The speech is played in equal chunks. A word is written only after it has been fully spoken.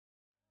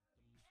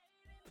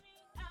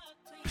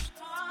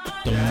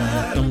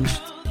Dum,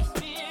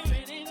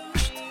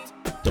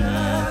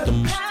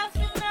 dum,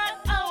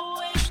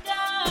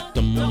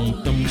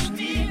 dum,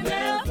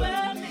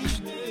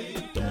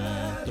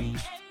 dum.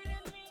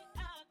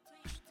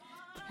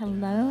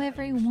 Hello,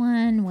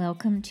 everyone.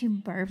 Welcome to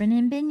Bourbon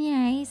and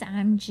Beignets.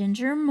 I'm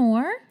Ginger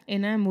Moore,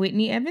 And I'm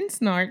Whitney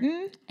Evans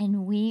Norton.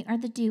 and we are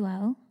the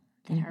duo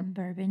that are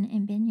Bourbon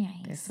and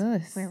Beignets. That's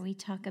us. Where we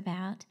talk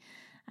about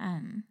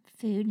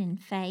food and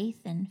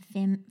faith and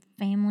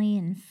family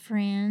and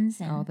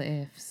friends and All the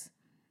F's.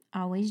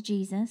 always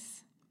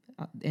Jesus.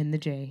 And the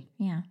J.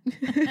 Yeah.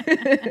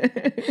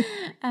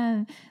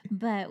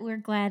 But we're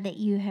glad that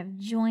you have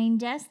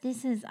joined us.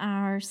 This is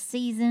our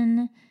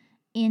season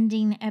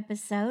ending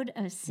episode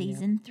of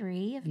season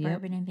 3 of Yep.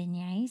 Bourbon and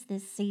Beignets.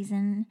 This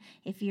season,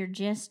 if you're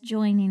just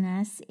joining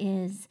us,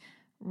 is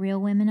Real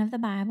Women of the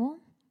Bible.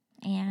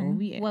 And Oh,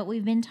 yeah. what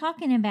we've been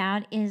talking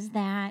about is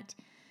that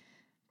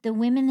the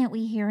women that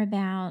we hear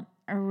about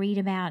or read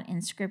about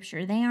in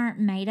Scripture, they aren't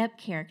made up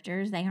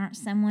characters. They aren't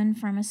someone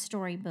from a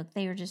storybook.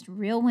 They are just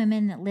real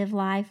women that live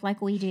life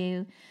like we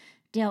do,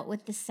 dealt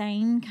with the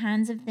same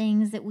kinds of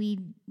things that we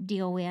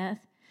deal with.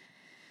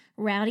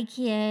 Rowdy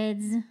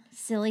kids,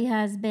 silly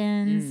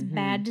husbands,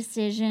 bad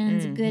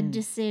decisions, good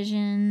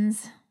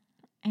decisions,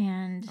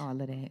 and All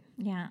of that.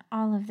 yeah,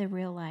 all of the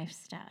real life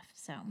stuff.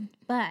 So,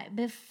 but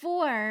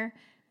before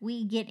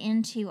we get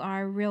into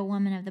our Real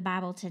Woman of the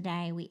Bible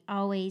today, we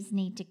always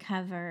need to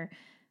cover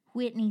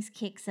Whitney's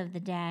kicks of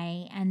the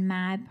day and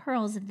my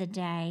pearls of the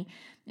day.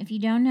 If you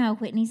don't know,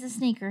 Whitney's a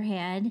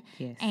sneakerhead,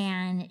 Yes.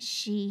 and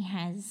she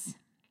has,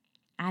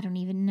 I don't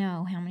even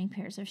know how many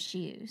pairs of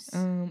shoes.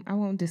 I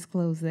won't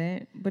disclose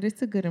that, but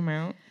it's a good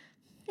amount.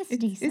 It's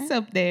decent. It's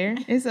up there.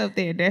 It's up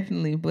there,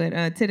 definitely.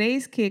 But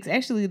today's kicks,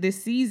 actually,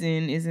 this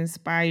season is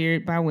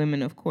inspired by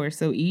women, of course.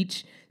 So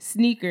each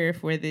sneaker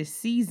for this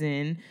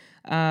season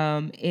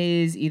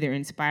is either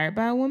inspired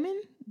by a woman,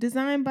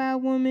 designed by a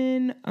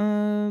woman,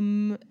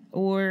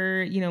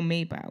 or,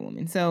 made by a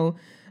woman. So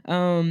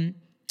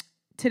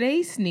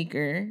today's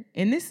sneaker,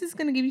 and this is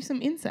going to give you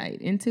some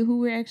insight into who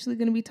we're actually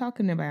going to be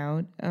talking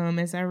about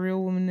as our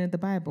Real Woman of the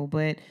Bible.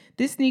 But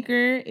this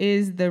sneaker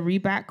is the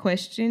Reebok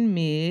Question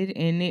Mid,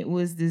 and it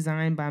was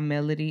designed by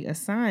Melody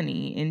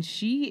Asani, and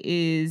she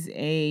is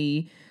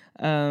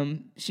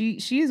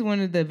she is one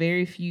of the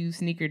very few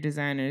sneaker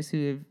designers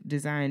who have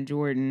designed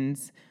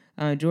Jordans.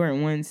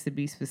 Jordan 1s to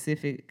be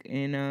specific,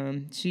 and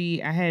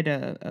I had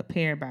a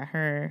pair by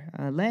her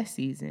last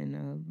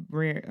season,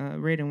 red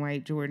and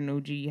white Jordan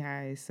OG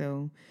highs,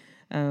 so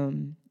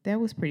that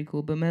was pretty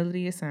cool. But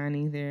Melody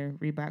Asani, their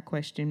Reebok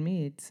Question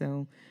Mid,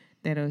 so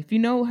that if you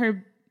know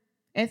her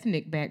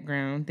ethnic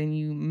background, then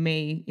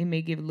it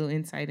may give a little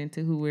insight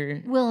into who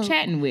we're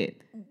chatting with.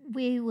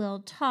 We will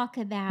talk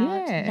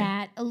about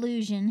that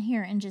illusion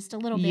here in just a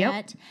little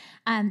bit.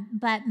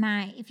 But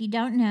if you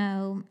don't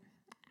know,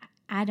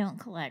 I don't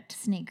collect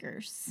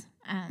sneakers,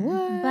 but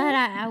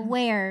I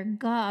wear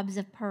gobs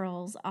of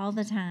pearls all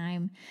the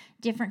time,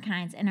 different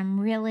kinds, and I'm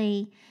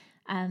really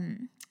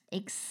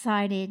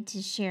excited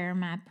to share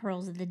my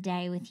pearls of the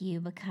day with you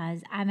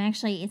because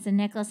it's a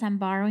necklace I'm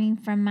borrowing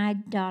from my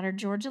daughter,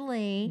 Georgia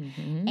Lee,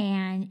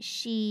 and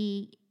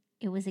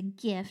it was a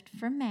gift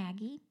from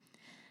Maggie,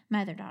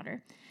 my other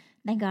daughter.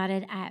 They got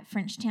it at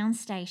Frenchtown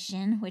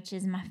Station, which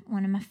is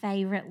one of my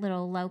favorite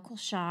little local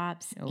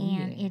shops,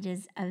 it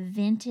is a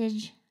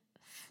vintage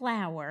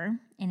flower,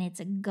 and it's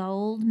a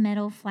gold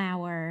metal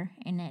flower,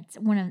 and it's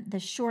one of the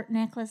short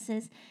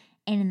necklaces,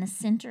 and in the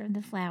center of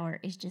the flower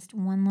is just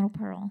one little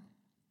pearl,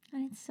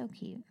 and it's so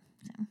cute.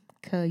 So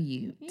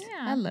Cute. yeah,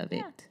 I love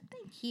it.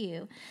 Thank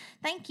you.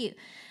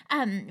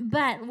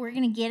 But we're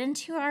gonna get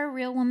into our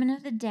Real Woman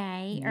of the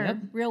Day or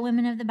Real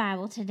Women of the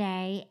Bible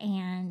today,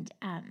 and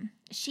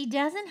she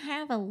doesn't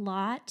have a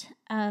lot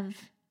of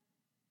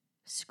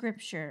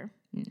scripture,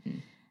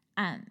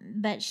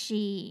 but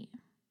she's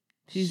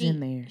in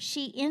there.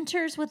 She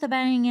enters with a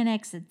bang and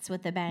exits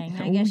with a bang,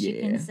 I guess you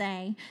can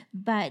say.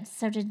 But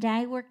so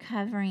today we're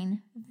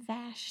covering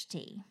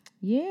Vashti.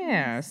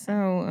 Yeah.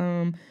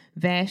 So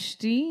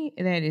Vashti,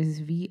 that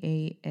is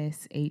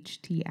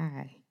Vashti.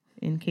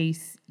 In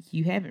case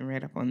you haven't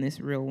read up on this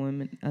Real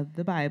Woman of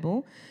the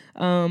Bible.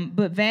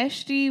 But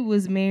Vashti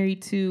was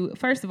married to,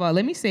 first of all,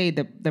 let me say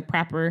the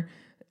proper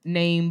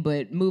name,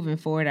 but moving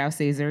forward, I'll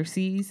say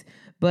Xerxes.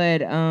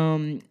 But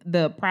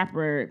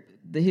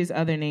his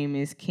other name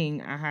is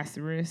King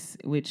Ahasuerus,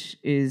 which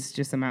is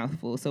just a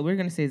mouthful. So we're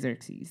going to say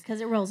Xerxes.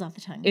 Because it rolls off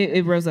the tongue.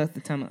 It rolls off the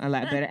tongue a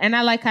lot better. And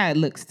I like how it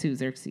looks, too.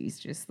 Xerxes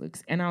just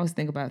looks. And I always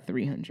think about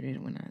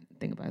 300 when I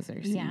think about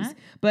Xerxes. Yeah.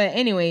 But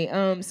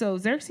anyway, so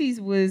Xerxes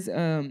was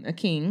a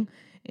king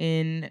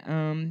in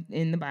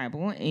the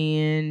Bible.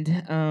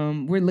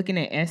 And we're looking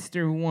at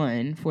Esther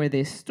 1 for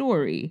this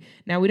story.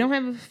 Now, we don't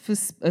have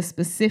a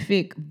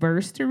specific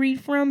verse to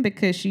read from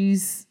because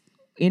she's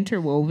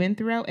interwoven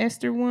throughout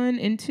Esther 1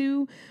 and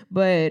 2,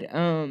 but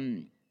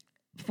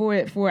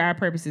for our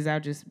purposes, I'll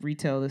just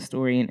retell the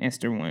story in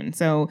Esther 1.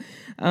 So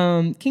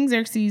King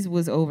Xerxes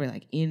was over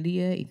like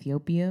India,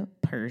 Ethiopia,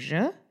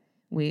 Persia,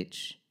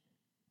 which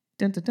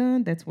dun, dun,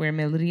 dun. That's where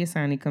Melody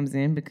Asani comes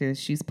in because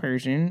she's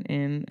Persian.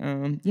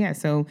 And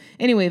so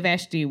anyway,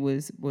 Vashti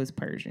was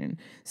Persian.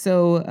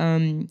 So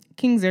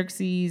King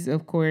Xerxes,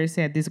 of course,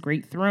 had this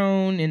great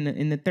throne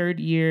in the third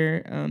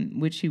year,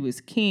 which he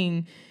was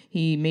king.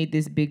 He made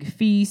this big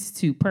feast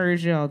to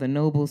Persia, all the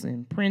nobles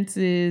and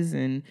princes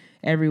and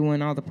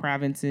everyone, all the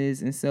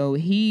provinces. And so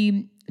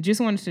he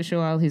just wanted to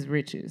show all his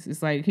riches.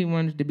 It's like he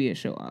wanted to be a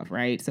show off,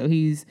 right? So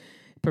he's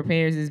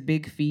prepares this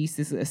big feast.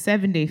 This is a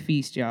 7-day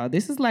feast, y'all.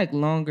 This is like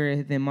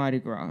longer than Mardi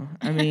Gras.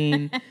 I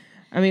mean,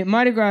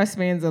 Mardi Gras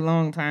spans a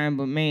long time,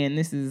 but man,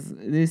 this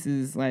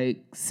is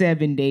like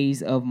 7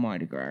 days of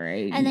Mardi Gras,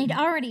 right? And they'd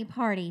already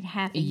partied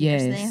half a year.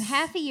 Yes. So they have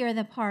half a year of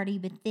the party,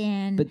 but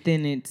then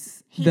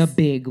it's the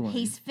big one.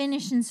 He's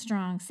finishing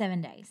strong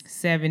 7 days.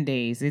 7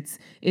 days.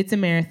 It's a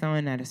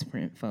marathon, not a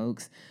sprint,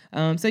 folks.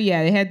 So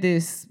yeah, they had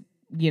this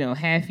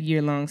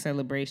half-year long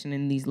celebration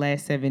in these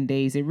last 7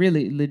 days. It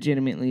really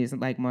legitimately is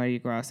like Mardi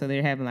Gras. So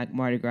they're having like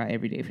Mardi Gras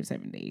every day for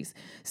 7 days.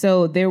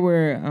 So there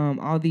were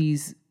all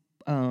these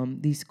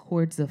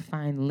cords of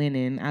fine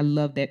linen. I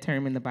love that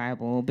term in the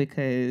Bible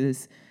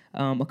because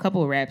a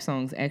couple of rap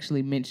songs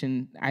actually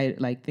mention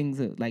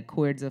things like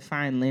cords of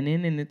fine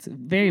linen, and it's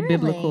very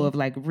biblical of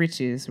like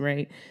riches,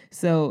 right?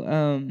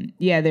 So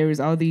there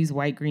was all these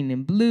white, green,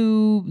 and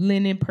blue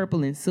linen,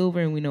 purple and silver,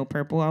 and we know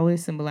purple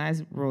always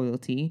symbolized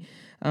royalty.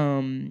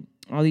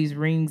 All these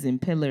rings and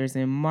pillars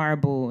and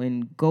marble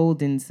and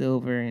gold and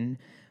silver and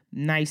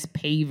nice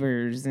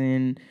pavers,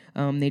 and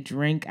they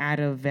drank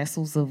out of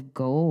vessels of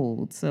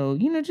gold. So,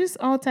 just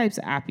all types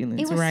of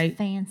opulence, it was right?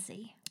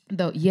 Fancy.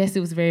 Though, yes, it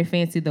was very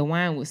fancy. The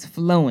wine was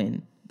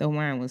flowing.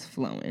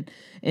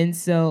 And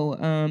so,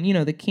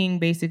 the king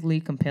basically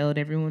compelled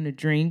everyone to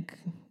drink,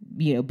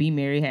 be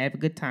merry, have a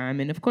good time.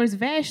 And of course,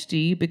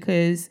 Vashti,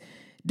 because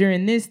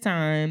during this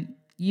time,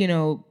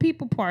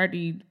 people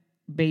partied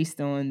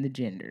based on the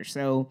gender.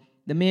 So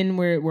the men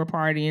were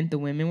partying, the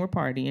women were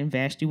partying.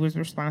 Vashti was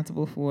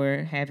responsible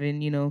for having,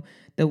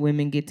 the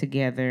women get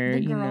together,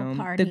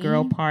 the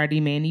girl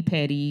party,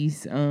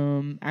 mani-pedis.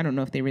 I don't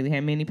know if they really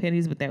had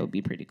mani-pedis, but that would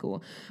be pretty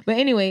cool. But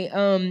anyway,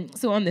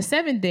 so on the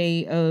 7th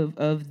day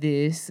of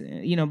this,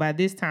 by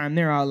this time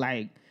they're all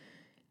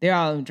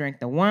drank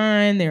the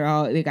wine.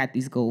 They got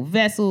these gold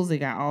vessels. They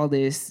got all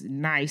this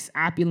nice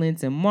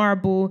opulence and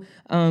marble.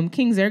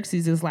 King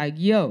Xerxes is like,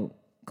 yo,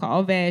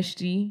 call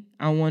Vashti.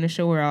 I want to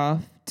show her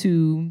off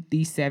to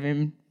these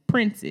 7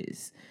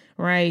 princes,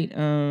 right?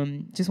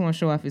 Just want to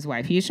show off his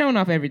wife. He had shown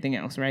off everything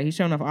else, right? He's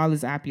shown off all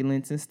his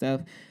opulence and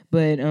stuff.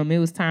 But it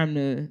was time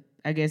to,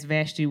 I guess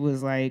Vashti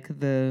was like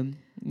the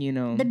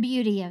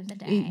beauty of the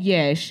day.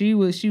 Yeah, she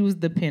was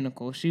the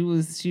pinnacle. She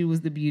was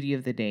the beauty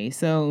of the day.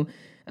 So,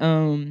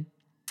 of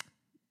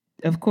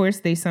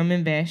course, they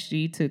summoned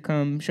Vashti to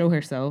come show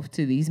herself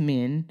to these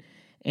men,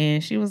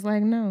 and she was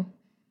like, no.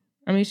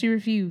 She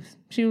refused.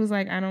 She was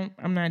like,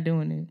 I'm not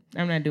doing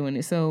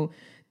it. So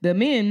the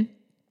men,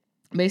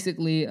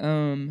 basically,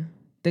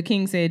 the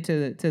king said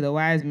to the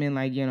wise men,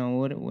 like,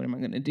 what am I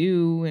going to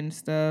do and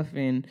stuff?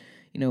 And,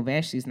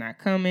 Vashti's not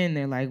coming.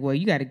 They're like, well,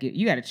 you got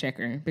to check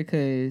her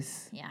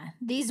because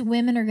these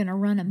women are going to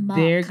run amok.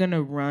 They're going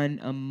to run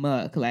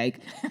amok.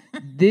 Like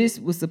this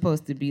was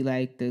supposed to be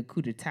like the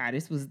coup d'etat.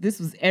 This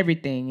was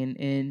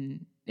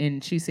everything.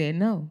 And she said,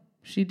 no,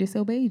 she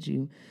disobeyed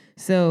you.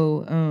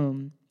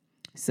 So,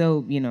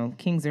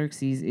 King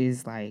Xerxes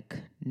is like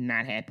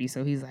not happy.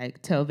 So he's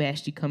like, tell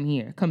Vashti, come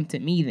here. Come to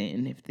me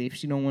then if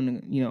she don't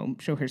want to,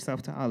 show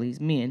herself to all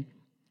these men.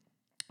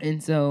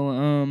 And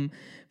so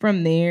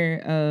from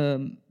there,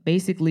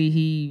 basically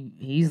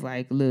he's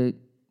like, look,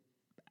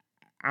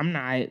 I'm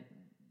gonna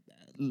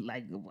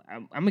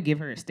give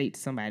her estate to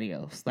somebody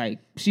else. Like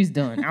she's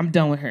done. I'm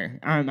done with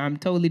her. I'm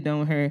totally done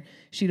with her.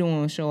 She don't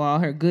want to show all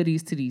her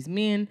goodies to these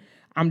men.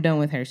 I'm done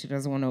with her. She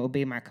doesn't want to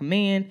obey my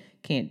command.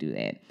 Can't do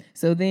that.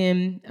 So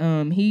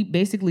then he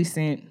basically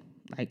sent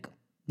like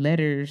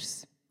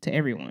letters to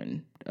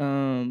everyone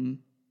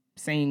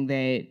saying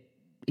that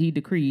he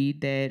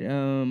decreed that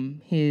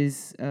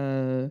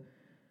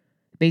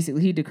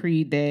he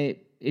decreed that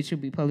it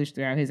should be published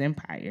throughout his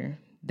empire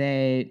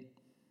that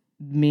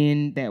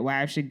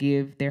wives should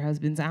give their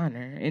husbands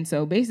honor. And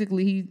so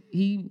basically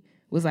he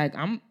was like,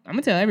 I'm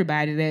gonna tell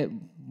everybody that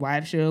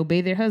wives should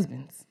obey their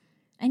husbands.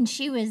 And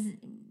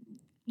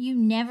you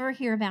never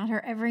hear about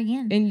her ever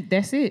again. And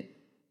that's it.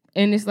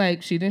 And it's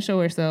like, she didn't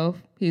show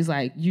herself. He's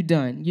like, you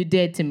done. You're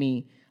dead to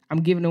me.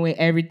 I'm giving away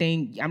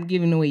everything. I'm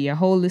giving away your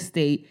whole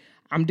estate.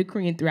 I'm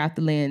decreeing throughout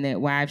the land that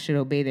wives should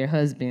obey their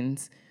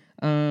husbands.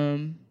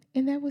 And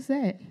that was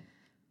that.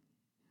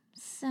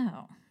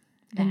 So,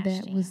 Vashti. And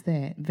that was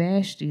that.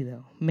 Vashti,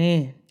 though.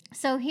 Man.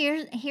 So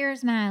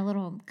here's my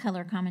little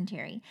color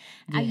commentary.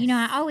 Yes.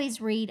 I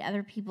always read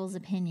other people's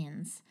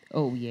opinions.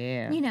 Oh,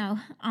 yeah.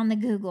 On the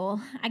Google.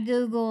 I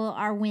Google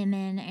our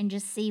women and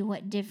just see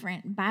what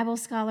different Bible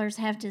scholars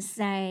have to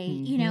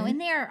say,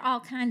 and there are all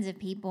kinds of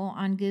people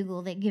on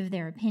Google that give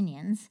their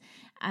opinions,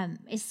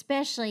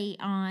 especially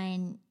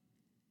on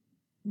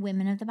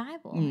women of the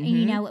Bible. Mm-hmm. And,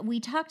 you know, we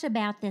talked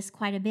about this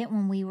quite a bit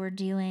when we were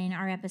doing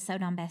our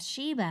episode on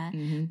Bathsheba,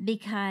 Mm-hmm.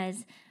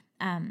 because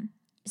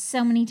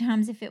so many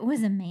times if it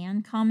was a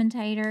man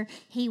commentator,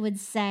 he would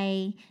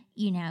say,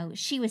 you know,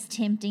 she was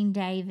tempting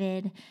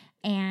David.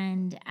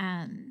 And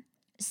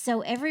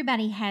so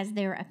everybody has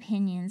their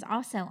opinions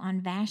also on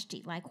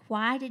Vashti. Like,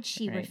 why did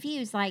she Right.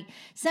 refuse? Like,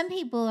 some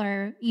people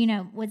are, you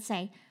know, would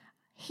say,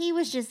 he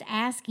was just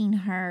asking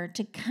her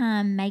to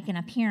come make an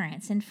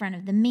appearance in front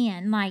of the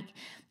men. Like,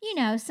 you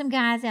know, some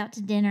guys out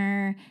to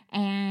dinner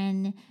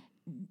and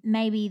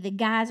maybe the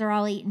guys are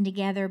all eating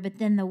together, but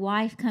then the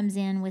wife comes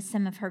in with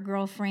some of her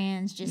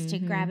girlfriends just to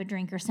grab a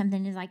drink or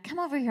something. Is like, come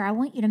over here. I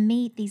want you to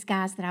meet these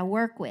guys that I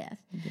work with.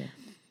 Yeah.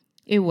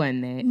 It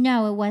wasn't that.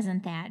 No, it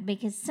wasn't that,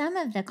 because some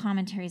of the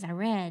commentaries I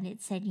read,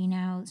 it said, you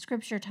know,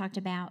 scripture talked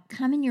about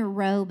come in your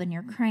robe and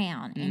your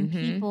crown. And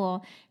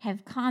people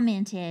have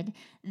commented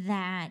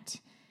that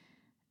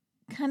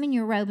come in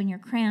your robe and your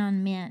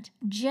crown meant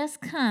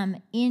just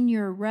come in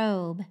your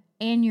robe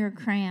and your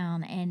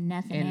crown and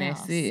nothing And else.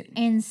 that's it.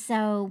 And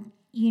so,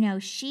 you know,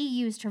 she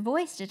used her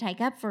voice to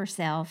take up for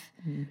herself.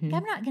 Like,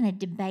 I'm not going to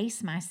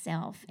debase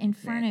myself in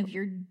front of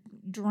your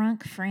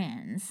drunk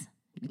friends.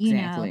 You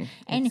Exactly. know,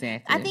 and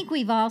Exactly. I think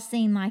we've all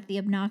seen like the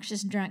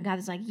obnoxious drunk guy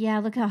that's like, yeah,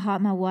 look how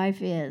hot my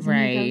wife is.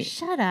 And you go, Right.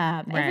 shut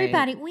up. Right.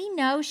 Everybody, we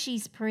know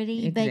she's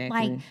pretty, but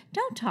like, Exactly.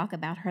 don't talk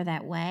about her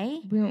that way.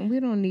 We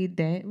don't need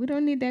that. We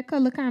don't need that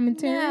color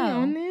commentary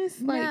No. on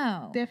this. Like,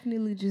 No.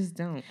 definitely just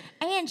don't.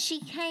 And she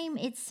came,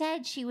 it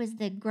said she was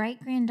the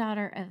great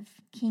granddaughter of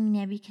King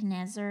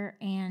Nebuchadnezzar,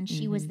 and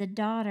she was the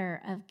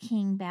daughter of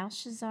King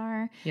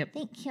Belshazzar. Yep. I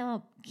think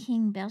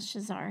King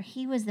Belshazzar,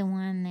 he was the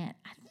one that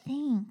I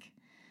think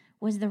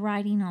was the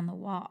writing on the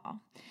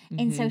wall.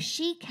 And so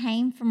she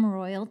came from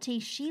royalty.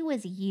 She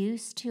was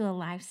used to a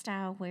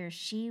lifestyle where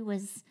she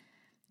was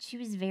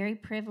very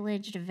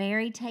privileged,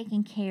 very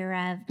taken care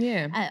of.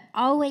 Yeah.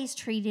 Always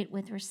treated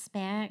with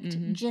respect,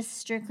 just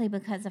strictly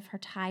because of her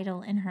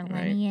title and her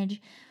Right.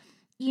 lineage.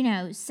 You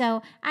know,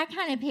 so I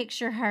kind of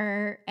picture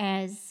her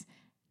as,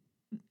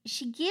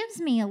 she gives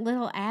me a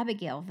little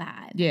Abigail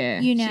vibe. Yeah,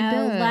 You she know,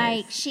 does.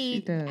 like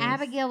She does.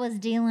 Abigail was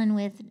dealing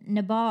with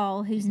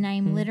Nabal, whose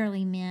name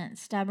literally meant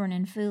stubborn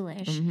and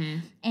foolish.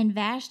 And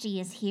Vashti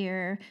is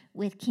here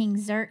with King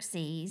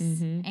Xerxes.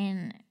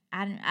 And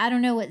I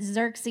don't know what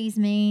Xerxes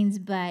means,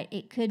 but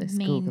it could Let's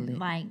mean Google it.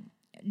 like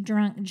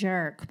drunk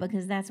jerk,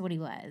 because that's what he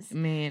was.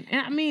 Man,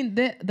 and I mean,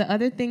 the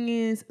other thing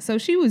is, so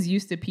she was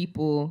used to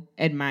people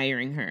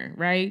admiring her,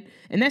 right?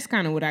 And that's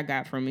kind of what I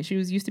got from it. She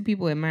was used to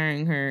people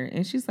admiring her,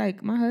 and she's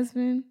like, my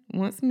husband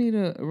wants me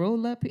to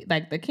roll up,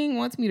 like the king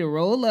wants me to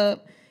roll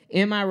up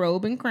in my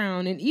robe and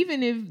crown. And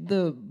even if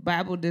the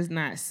Bible does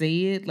not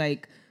say it,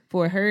 like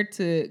for her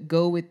to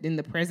go within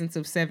the presence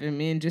of 7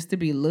 men just to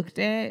be looked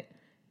at,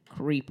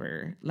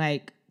 creeper,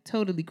 like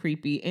totally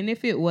creepy. And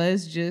if it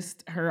was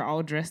just her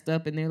all dressed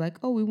up and they're like,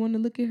 oh, we want to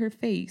look at her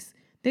face,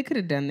 they could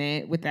have done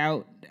that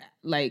without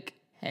like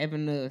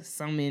having to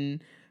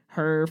summon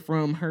her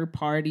from her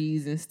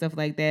parties and stuff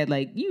like that.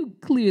 Like, you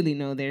clearly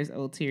know there's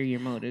ulterior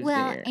motives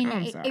Well, there. and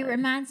I'm it sorry.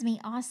 reminds me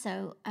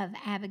also of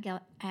Abigail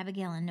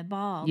and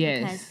Nabal.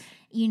 Yes. Because,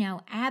 you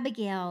know,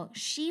 Abigail,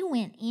 she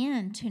went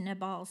into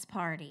Nabal's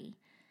party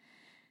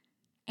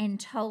and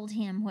told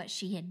him what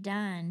she had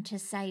done to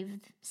save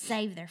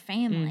their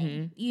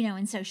family. You know,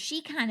 and so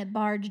she kind of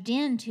barged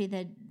into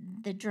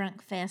the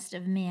drunk fest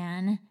of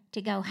men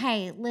to go,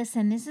 hey,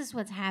 listen, this is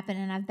what's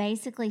happening. I've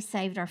basically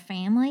saved our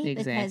family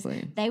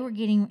Exactly.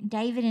 because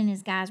David and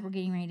his guys were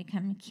getting ready to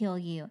come and kill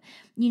you.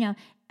 You know,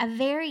 a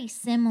very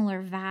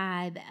similar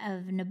vibe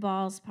of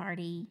Nabal's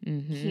party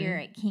here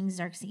at King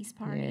Xerxes'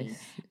 party.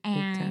 Yes, big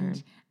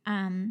And,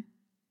 time.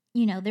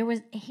 you know,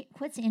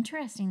 what's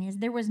interesting is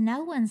there was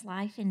no one's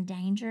life in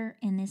danger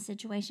in this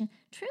situation.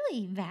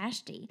 Truly,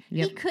 Vashti.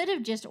 Yep. He could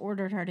have just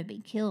ordered her to be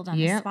killed on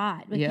the Yep.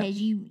 spot, Yep.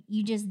 because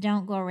you just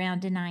don't go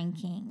around denying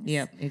kings.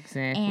 Yep,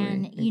 exactly.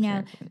 And, you know,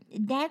 Exactly.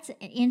 that's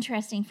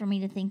interesting for me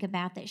to think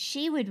about, that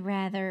she would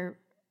rather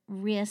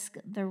risk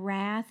the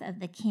wrath of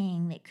the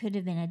king that could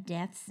have been a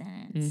death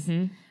sentence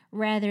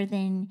rather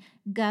than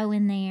go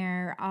in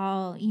there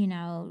all, you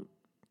know,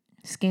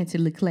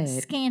 Scantily clad.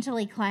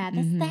 scantily clad.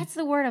 That's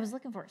the word I was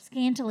looking for.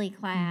 Scantily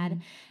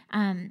clad,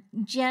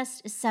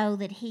 just so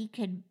that he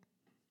could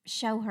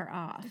show her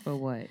off. For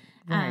what?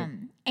 Right.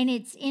 And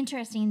it's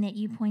interesting that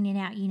you pointed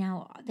out, you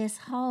know, this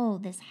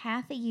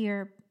half a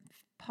year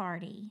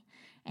party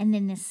and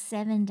then this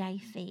 7-day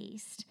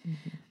feast.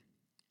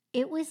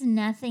 It was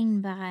nothing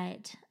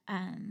but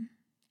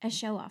a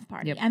show off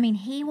party. Yep. I mean,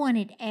 he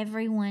wanted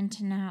everyone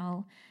to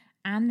know,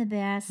 I'm the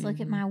best. Look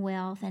at my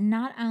wealth. And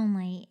not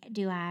only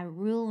do I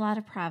rule a lot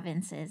of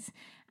provinces,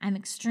 I'm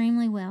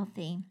extremely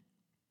wealthy.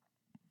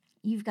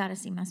 You've got to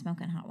see my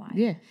smoking hot wife.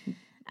 Yeah.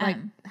 Like,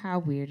 how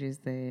weird is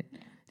that?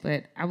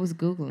 But I was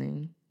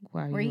Googling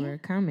while Were you you? were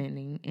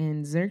commenting,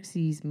 and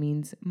Xerxes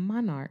means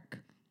monarch,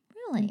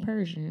 Really?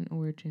 Persian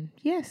origin.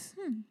 Yes.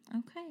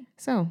 Okay.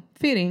 So,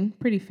 fitting,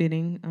 pretty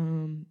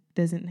fitting.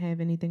 Doesn't have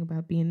anything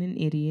about being an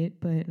idiot,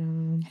 but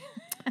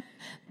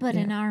But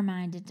in our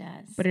mind, it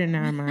does. But in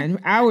our mind,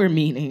 our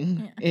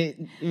meaning, it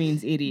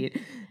means idiot.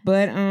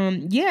 But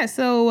yeah,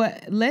 so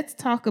let's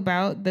talk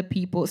about the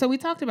people. So we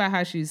talked about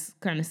how she's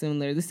kind of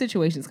similar. The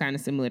situation's kind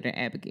of similar to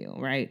Abigail,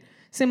 right?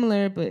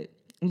 Similar, but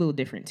a little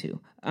different too.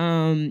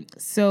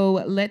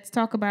 So let's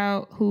talk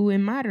about who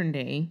in modern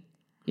day.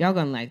 Y'all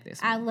gonna like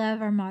this one. I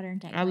love our modern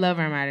day. I love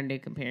our modern day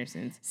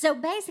comparisons. So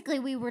basically,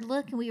 we were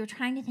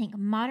trying to think of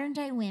modern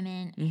day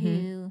women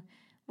who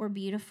were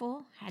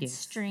beautiful, had Yes.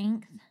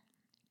 strength,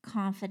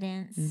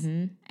 confidence,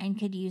 and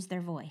could use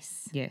their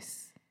voice.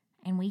 Yes.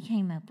 And we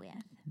came up with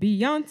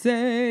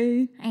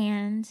Beyonce.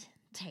 and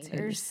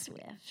Taylor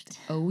Swift.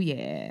 Oh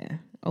yeah.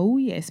 Oh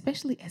yeah.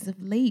 Especially as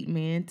of late,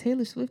 man.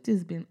 Taylor Swift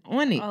has been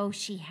on it. Oh,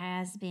 she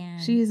has been.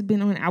 She has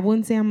been on it. I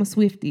wouldn't say I'm a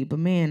Swiftie, but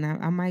man,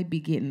 I might be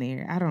getting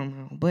there. I don't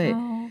know. But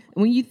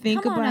when you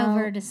think come about on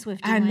over to Swiftie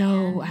I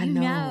know.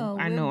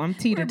 Land. I'm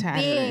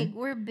teeter-tottering.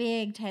 We're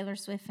big Taylor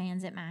Swift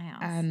fans at my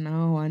house. I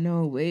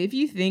know. If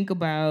you think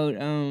about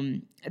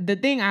the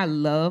thing I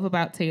love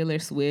about Taylor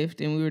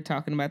Swift, and we were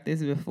talking about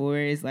this before,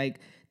 is like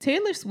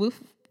Taylor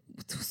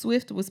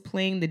Swift was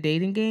playing the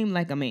dating game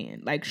like a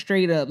man, like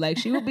straight up. Like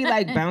she would be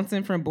like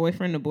bouncing from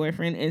boyfriend to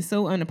boyfriend and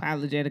so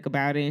unapologetic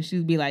about it. And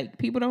she'd be like,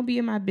 people don't be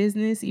in my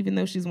business, even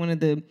though she's one of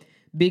the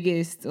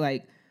biggest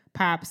like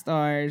pop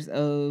stars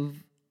of,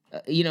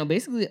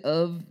 basically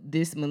of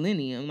this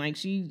millennium. Like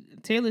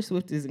Taylor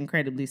Swift is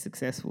incredibly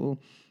successful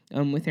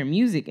with her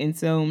music. And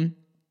so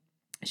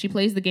she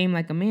plays the game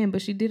like a man,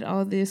 but she did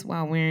all this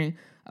while wearing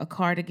a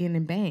cardigan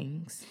and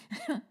bangs.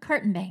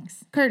 Curtain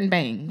bangs.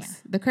 Yeah.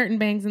 The curtain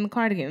bangs and the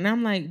cardigan. And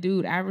I'm like,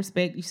 dude, I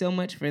respect you so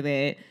much for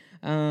that.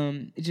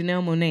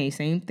 Janelle Monáe,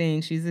 same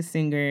thing. She's a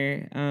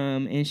singer.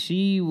 And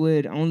she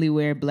would only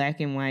wear black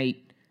and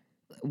white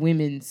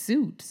women's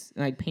suits,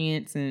 like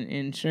pants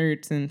and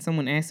shirts. And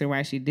someone asked her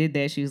why she did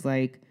that. She was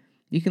like,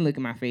 you can look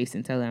at my face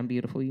and tell that I'm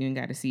beautiful. You ain't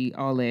got to see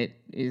all that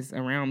is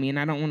around me. And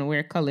I don't want to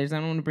wear colors. I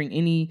don't want to bring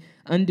any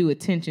undue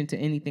attention to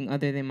anything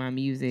other than my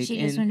music. She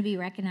just wanted to be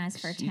recognized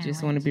for her talent. She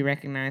just want to be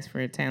recognized for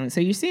her talent. So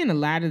you're seeing a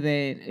lot of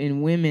that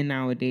in women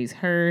nowadays.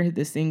 Her,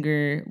 the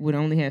singer, would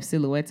only have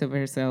silhouettes of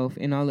herself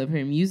in all of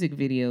her music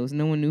videos.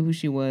 No one knew who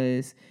she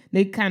was.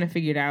 They kind of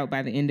figured out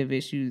by the end of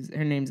it.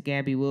 Her name's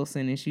Gabby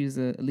Wilson, and she was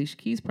a Alicia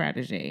Keys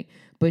protege.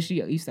 But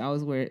she used to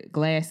always wear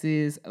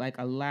glasses, like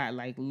a lot,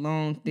 like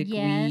long, thick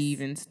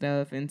weave and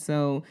stuff. And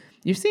so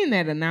you're seeing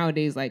that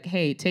nowadays, like,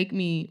 hey,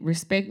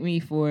 respect me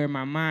for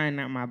my mind,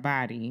 not my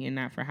body, and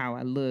not for how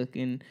I look.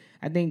 And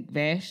I think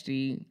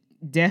Vashti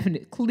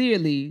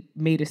clearly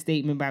made a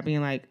statement by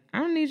being like, I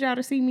don't need y'all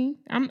to see me.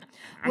 I'm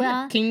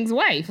the king's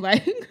wife.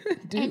 Like,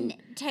 dude. And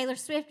Taylor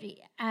Swift,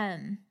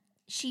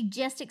 she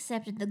just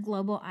accepted the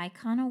Global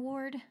Icon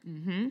Award.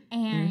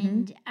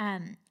 And I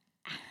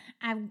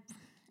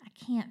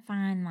can't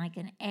find like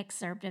an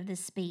excerpt of the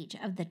speech,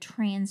 of the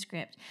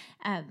transcript.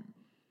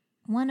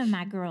 One of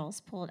my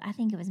girls I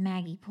think it was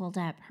Maggie, pulled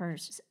up her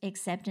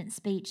acceptance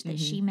speech that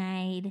she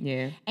made.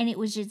 Yeah. And it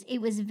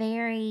was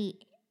very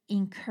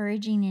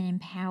encouraging and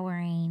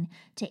empowering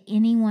to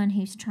anyone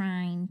who's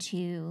trying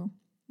to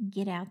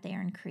get out there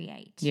and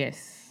create.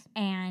 Yes.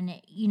 And,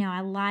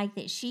 I like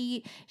that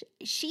she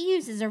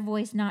uses her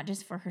voice not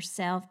just for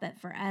herself, but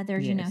for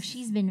others. Yes.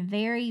 She's been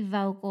very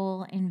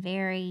vocal and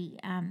very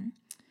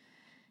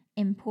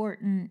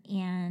important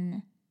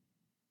in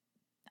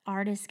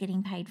artists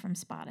getting paid from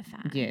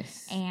Spotify.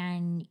 Yes.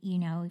 And,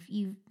 if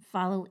you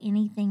follow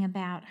anything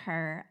about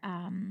her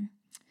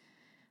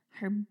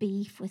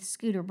beef with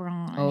Scooter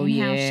Braun how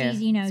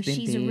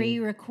she's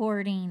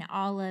re-recording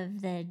all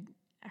of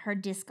her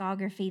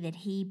discography that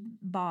he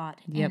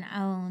bought and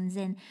owns.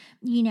 And,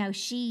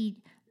 she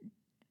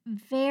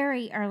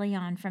very early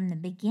on from the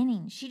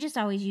beginning, she just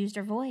always used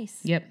her voice.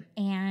 Yep.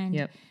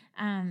 And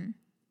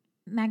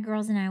my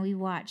girls and I, we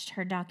watched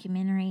her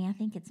documentary. I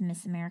think it's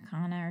Miss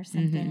Americana or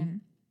something.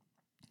 And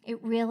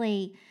it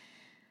really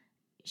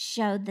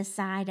showed the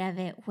side of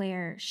it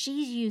where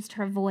she's used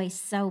her voice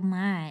so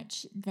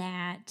much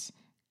that,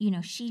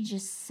 she's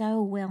just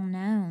so well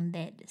known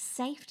that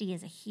safety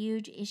is a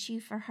huge issue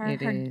for her.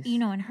 It is.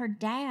 And her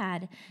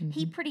dad,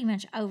 he pretty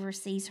much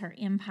oversees her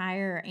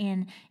empire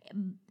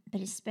but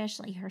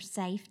especially her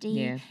safety.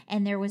 Yeah.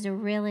 And there was a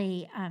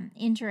really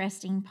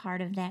interesting part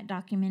of that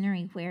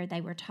documentary where they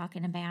were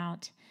talking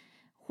about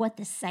what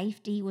the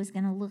safety was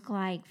going to look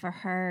like for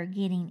her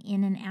getting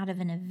in and out of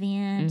an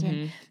event.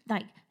 And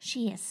like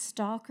she has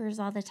stalkers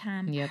all the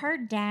time. Yep. Her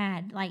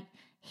dad, like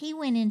he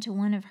went into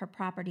one of her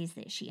properties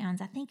that she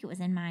owns. I think it was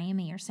in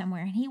Miami or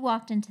somewhere. And he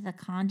walked into the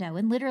condo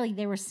and literally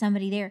there was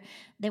somebody there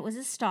that was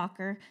a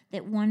stalker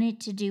that wanted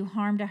to do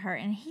harm to her.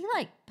 And he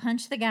like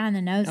punched the guy in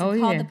the nose and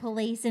called the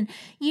police. And,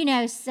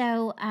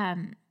 so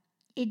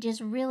it just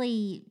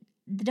really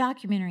the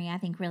documentary, I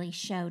think, really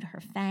showed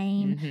her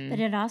fame, but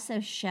it also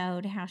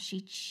showed how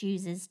she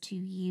chooses to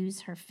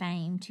use her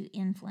fame to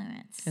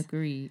influence.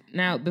 Agreed.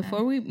 Now,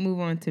 before we move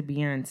on to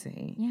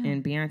Beyonce Yeah.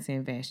 and Beyonce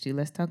and Vashti,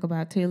 let's talk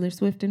about Taylor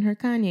Swift and her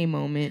Kanye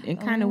moment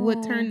and kind of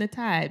what turned the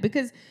tide.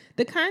 Because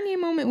the Kanye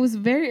moment was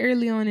very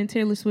early on in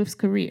Taylor Swift's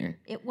career.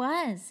 It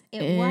was.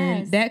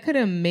 And that could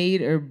have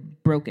made or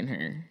broken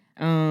her.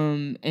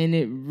 And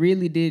it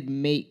really did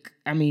make,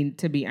 I mean,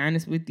 to be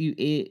honest with you,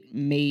 it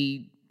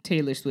made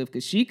Taylor Swift,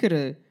 because she could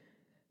have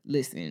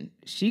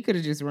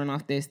just run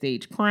off that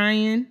stage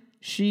crying.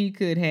 She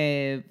could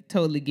have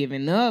totally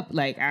given up.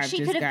 Like,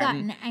 she could have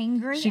gotten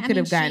angry. She could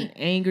have gotten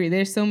angry.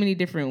 There's so many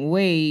different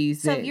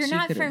ways. So if you're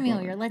not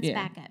familiar, let's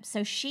back up.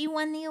 So she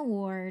won the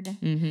award,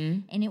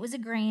 and it was a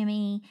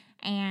Grammy,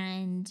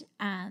 and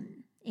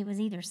it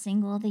was either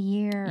single of the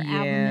year or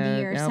album of the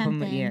year or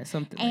something. Yeah,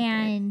 something like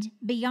and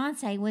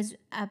Beyonce was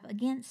up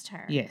against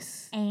her.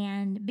 Yes.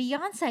 And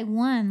Beyonce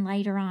won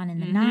later on in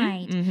the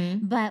night.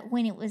 But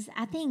when it was,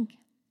 I think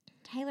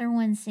Taylor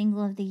won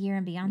single of the year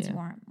and Beyonce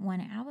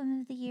won album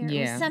of the year.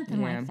 It was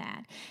something like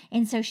that.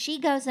 And so she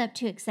goes up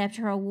to accept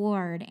her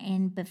award.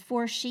 And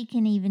before she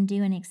can even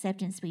do an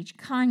acceptance speech,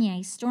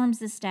 Kanye storms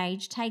the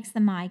stage, takes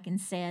the mic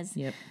and says,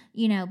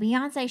 you know,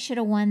 Beyonce should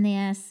have won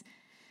this.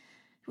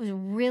 It was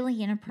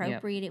really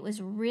inappropriate. It was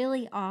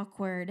really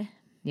awkward.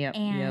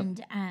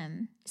 And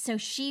so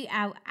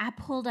I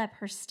pulled up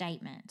her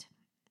statement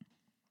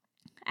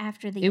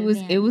after the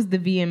event. It was the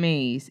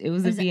VMAs. It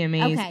was the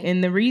VMAs. Okay.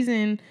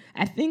 And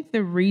I think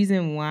the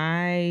reason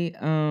why,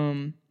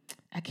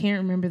 I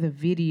can't remember the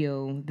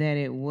video that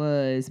it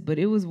was, but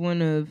it was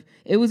one of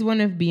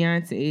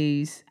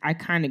Beyonce's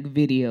iconic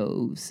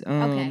videos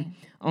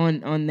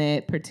on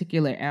that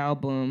particular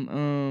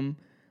album.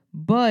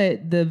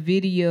 But the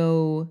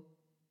video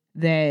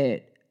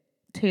that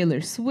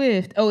Taylor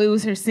Swift, it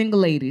was her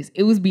Single Ladies.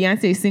 It was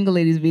Beyonce's Single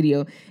Ladies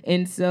video.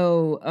 And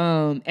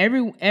so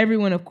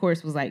everyone, of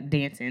course, was like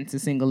dancing to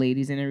Single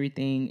Ladies and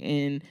everything.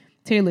 And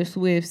Taylor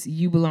Swift's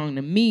You Belong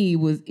to Me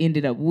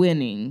ended up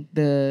winning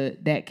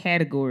that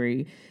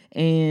category.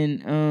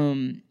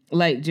 And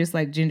just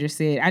like Ginger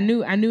said, I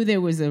knew there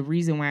was a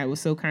reason why it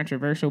was so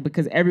controversial,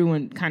 because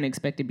everyone kind of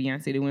expected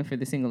Beyonce to win for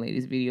the Single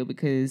Ladies video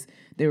because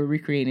they were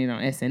recreating it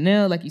on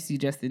SNL. Like, you see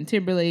Justin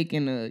Timberlake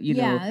in a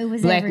it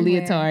was black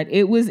everywhere. leotard.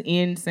 It was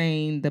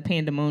insane, the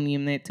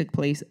pandemonium that took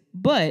place.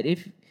 But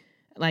if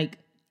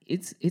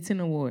it's an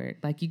award,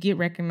 like, you get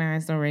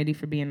recognized already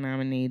for being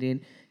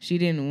nominated. She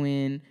didn't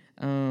win.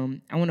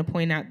 I want to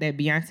point out that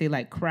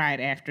Beyonce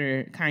cried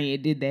after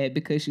Kanye did that,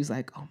 because she was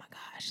like, oh my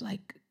gosh,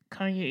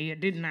 Kanye, I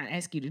did not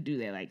ask you to do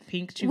that. Like,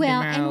 Pink chewed him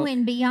out. And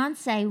when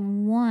Beyonce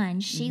won,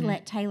 she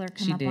let Taylor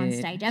come up on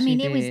stage. I mean,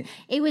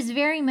 it was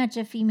very much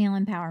a female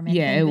empowerment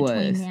thing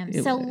between them.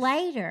 So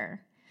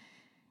later,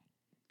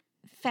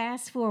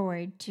 fast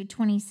forward to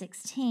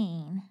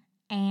 2016,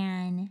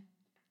 and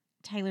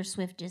Taylor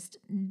Swift just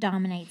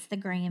dominates the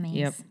Grammys.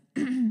 Yep.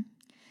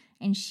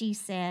 And she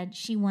said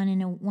she won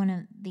in one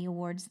of the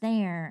awards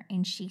there,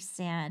 and she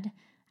said,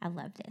 I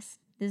love this.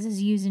 This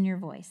is using your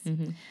voice.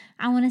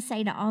 I want to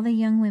say to all the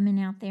young women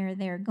out there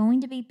are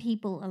going to be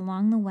people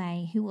along the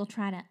way who will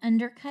try to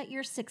undercut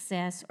your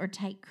success or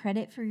take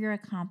credit for your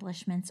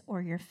accomplishments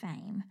or your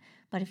fame.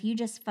 But if you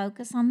just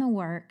focus on the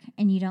work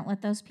and you don't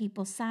let those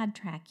people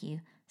sidetrack you,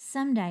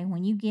 someday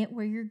when you get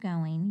where you're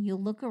going,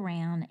 you'll look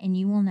around and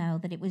you will know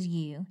that it was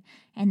you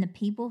and the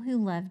people who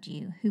loved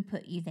you who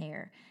put you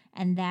there.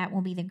 And that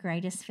will be the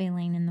greatest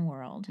feeling in the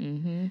world.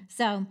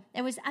 So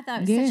I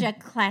thought it was such a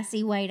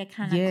classy way to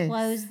kind of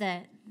close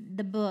the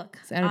book.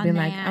 So I'd have been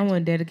like, I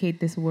want to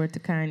dedicate this award to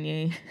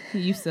Kanye.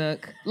 You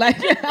suck.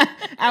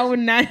 I would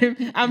not have.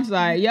 I'm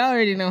sorry. Y'all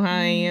already know how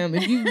I am.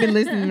 If you've been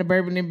listening to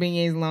Bourbon and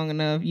Beignets long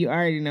enough, you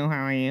already know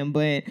how I am.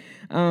 But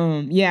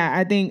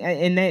I think,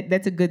 and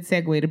that's a good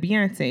segue to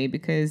Beyonce,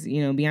 because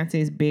Beyonce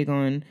is big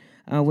on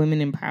women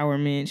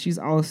empowerment. She's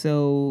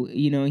also,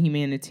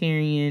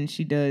 humanitarian.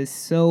 She does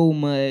so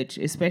much,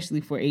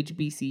 especially for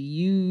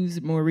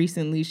HBCUs. More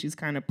recently, she's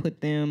kind of put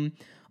them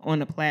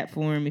on a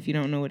platform. If you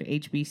don't know what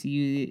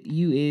HBCU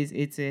is,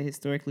 it's a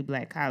historically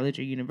black college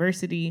or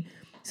university.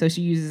 So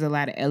she uses a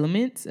lot of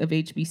elements of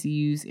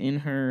HBCUs in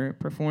her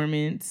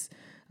performance,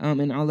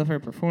 in all of her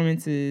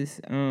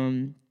performances,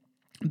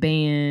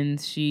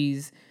 bands.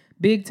 She's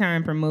big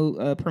time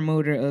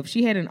promoter of.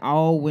 She had an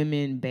all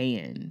women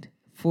band.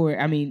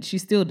 She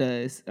still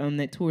does,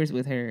 that tours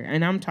with her.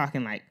 And I'm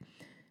talking like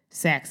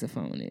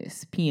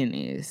saxophonists,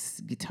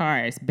 pianists,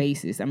 guitarists,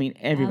 bassists.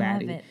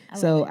 Everybody. I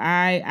love it.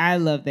 I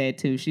love that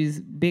too. She's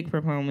a big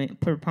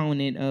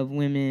proponent of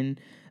women.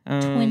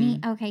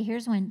 20. Okay,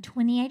 here's one.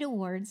 28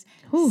 awards,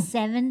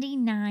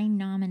 79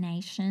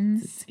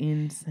 nominations. It's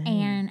insane.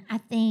 And I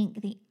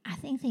think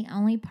the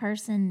only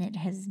person that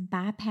has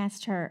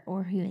bypassed her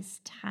or who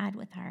is tied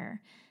with her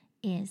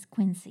is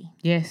Quincy.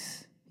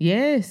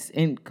 Yes,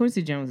 and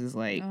Quincy Jones is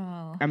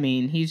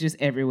he's just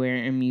everywhere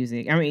in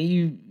music.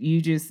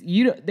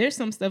 There's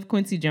some stuff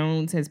Quincy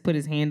Jones has put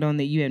his hand on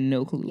that you have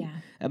no clue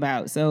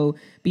about. So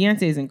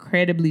Beyonce is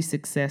incredibly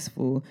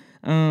successful.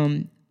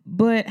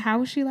 But how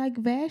was she like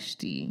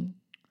Vashti?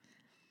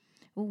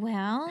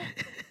 Well,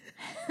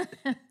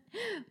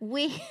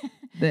 we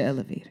The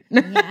elevator.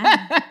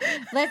 yeah.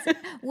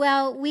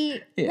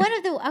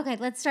 Yeah.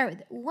 Let's start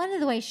with one of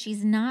the ways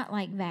she's not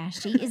like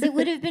Vashti is it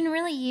would have been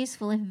really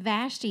useful if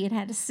Vashti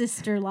had a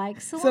sister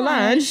like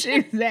Solange. Solange,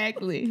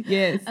 exactly.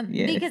 Yes,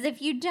 yes. Because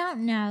if you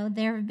don't know,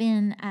 there have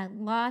been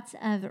lots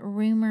of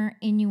rumor,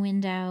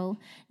 innuendo,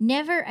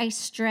 never a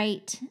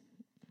straight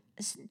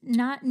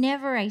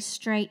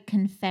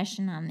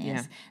confession on this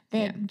Yeah,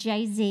 that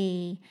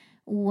Jay-Z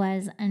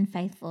was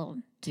unfaithful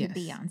to Yes,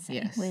 Beyonce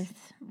yes.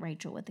 with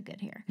Rachel with the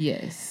good hair.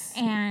 Yes.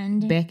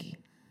 And Becky.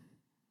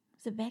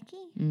 was it Becky?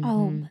 Mhm.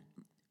 Oh,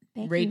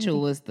 Becky Rachel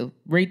was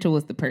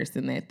the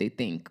person that they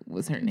think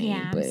was her name.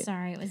 Yeah, but I'm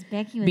sorry. It was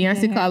Becky with the good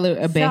Beyonce hair. called her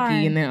a Becky,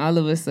 Sorry. and then all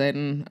of a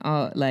sudden,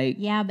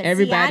 Yeah, but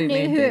everybody see, I knew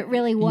named who it. it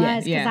really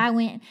was because Yeah.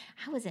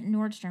 I was at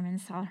Nordstrom and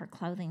saw her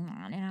clothing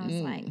line, and I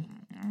was like,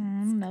 I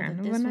don't know kind that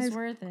of this a was nice-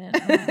 worth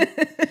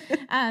it.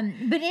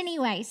 But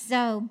anyway,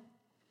 so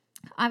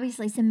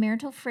obviously some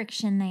marital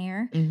friction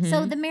there. Mm-hmm.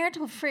 So the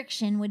marital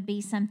friction would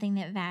be something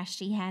that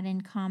Vashti had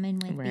in common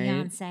with Right.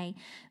 Beyonce,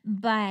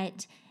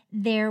 but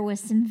there was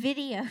some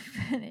video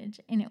footage,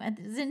 and it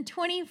was in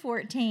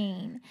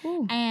 2014,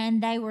 Ooh.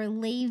 and they were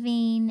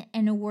leaving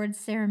an awards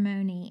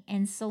ceremony,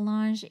 and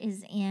Solange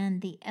is in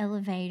the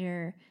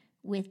elevator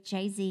with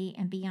Jay-Z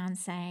and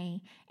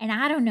Beyonce, and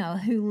I don't know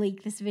who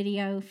leaked this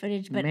video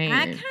footage, but I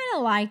Man. kind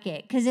of like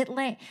it because it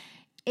lets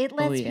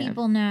yeah.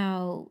 people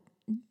know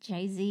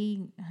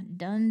Jay-Z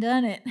done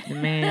it. The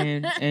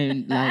man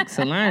and like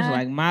Solange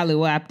like Molly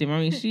whopped him. I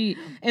mean,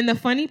 and the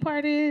funny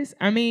part is,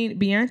 I mean,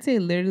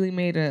 Beyonce literally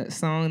made a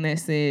song that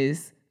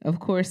says, of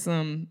course,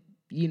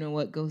 you know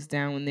what goes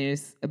down when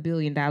there's $1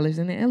 billion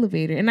in the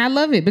elevator. And I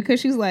love it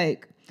because she's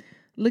like,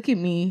 look at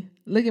me,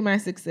 look at my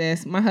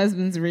success. My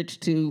husband's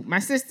rich too. My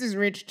sister's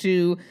rich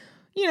too.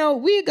 You know,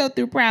 we go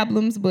through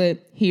problems,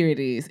 but here it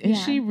is. And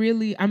Yeah. she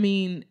really, I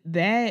mean,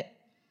 that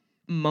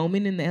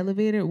moment in the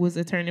elevator was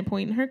a turning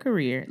point in her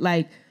career.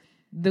 Like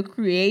the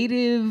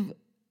creative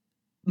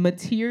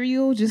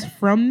material just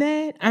from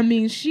that. I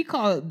mean, she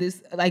called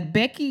this like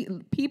Becky,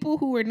 people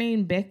who were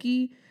named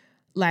Becky,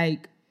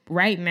 like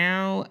right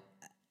now,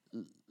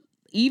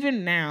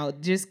 even now,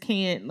 just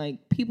can't,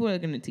 like, people are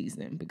going to tease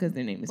them because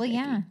their name is Becky.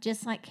 Yeah,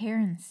 just like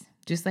Karen's.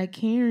 Just like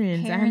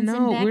Karen's. Karen's I and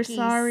know. We're Becky's.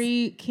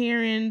 sorry,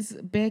 Karen's,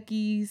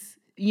 Becky's,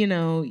 you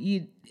know,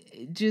 you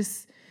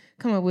just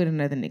come up with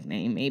another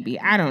nickname, maybe.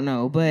 I don't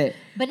know, but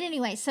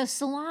anyway, so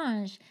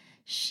Solange,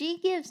 she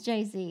gives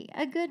Jay-Z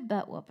a good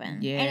butt whooping.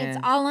 Yeah. And it's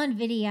all on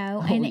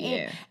video. Oh, and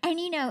yeah. and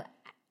you know,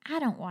 I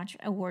don't watch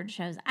award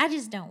shows. I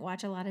just don't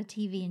watch a lot of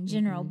TV in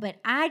general. But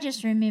I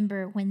just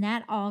remember when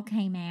that all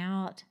came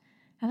out,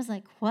 I was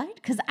like, what?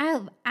 Because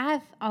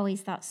I've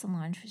always thought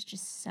Solange was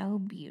just so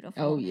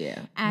beautiful. oh, yeah.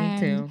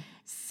 And Me too.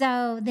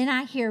 so then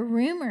I hear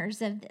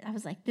rumors I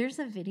was like, there's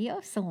a video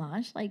of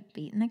Solange like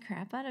beating the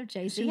crap out of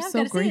Jay-Z. She was I've so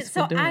got to see it.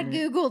 graceful So I doing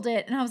it. Googled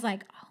it and I was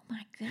like, oh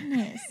my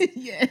goodness.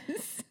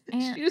 Yes.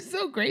 And- She was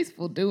so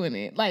graceful doing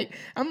it. Like,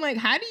 I'm like,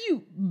 how do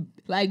you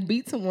like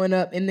beat someone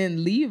up and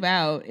then leave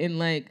out and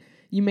like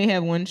you may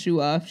have one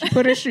shoe off. She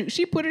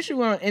put her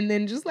shoe on and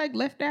then just like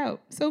left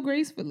out so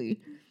gracefully.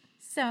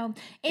 So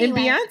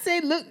anyway,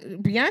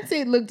 And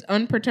Beyonce looked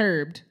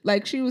unperturbed.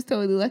 Like she was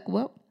totally like,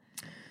 well,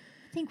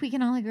 I think we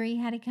can all agree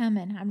had it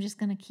coming. I'm just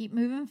going to keep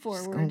moving just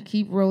gonna forward.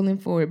 keep rolling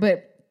forward.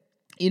 But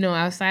you know,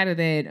 outside of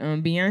that,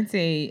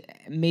 Beyonce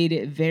made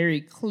it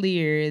very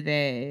clear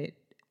that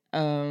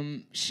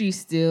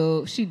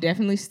she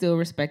definitely still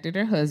respected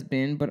her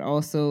husband, but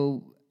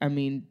also, I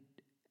mean,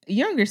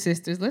 younger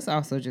sisters, let's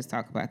also just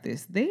talk about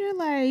this. They're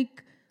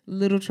like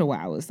little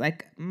chihuahuas.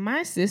 Like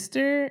my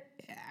sister,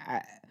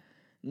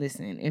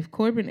 listen, if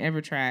Corbin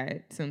ever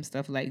tried some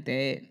stuff like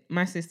that,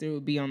 my sister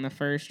would be on the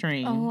first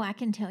train Oh, I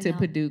can tell to you.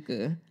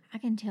 Paducah. I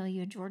can tell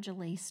you a Georgia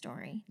Lee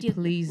story.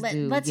 Please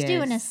do, Let's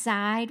do an yes.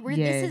 aside where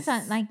this is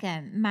Yes. like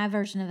my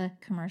version of a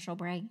commercial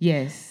break.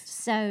 Yes.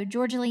 So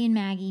Georgia Lee and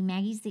Maggie.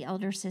 Maggie's the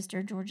older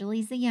sister. Georgia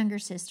Lee's the younger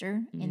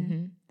sister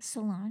in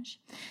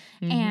Solange,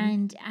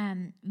 and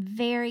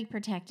very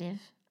protective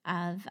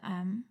of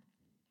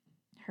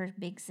her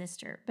big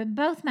sister. But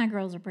both my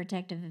girls are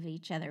protective of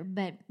each other.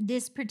 But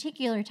this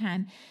particular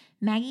time,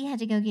 Maggie had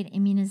to go get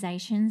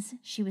immunizations.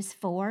 She was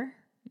 4,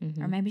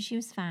 or maybe she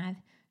was 5.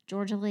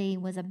 Georgia Lee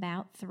was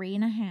about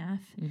 3.5.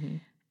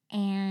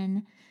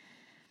 And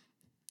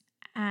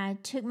I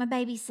took my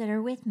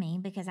babysitter with me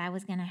because I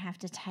was going to have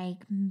to take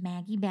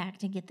Maggie back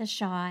to get the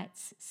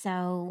shots.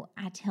 So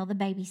I tell the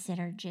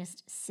babysitter,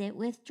 just sit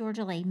with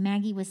Georgia Lee.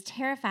 Maggie was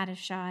terrified of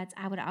shots.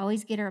 I would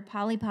always get her a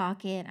Polly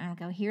Pocket. I would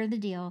go, here the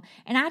deal.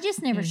 And I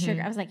just never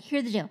sugar. I was like,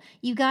 here the deal.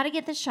 You got to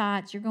get the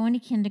shots. You're going to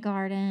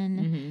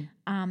kindergarten.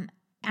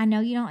 I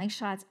know you don't like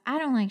shots. I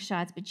don't like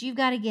shots, but you've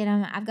got to get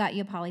them. I've got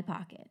you a Polly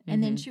Pocket.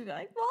 And then she was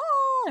like,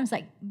 oh, I was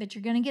like, but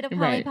you're going to get a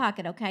Polly Right.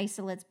 Pocket. Okay,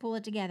 so let's pull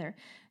it together.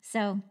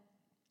 So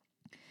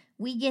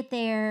we get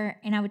there,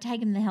 and I would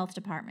take him to the health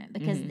department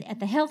because at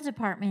the health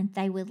department,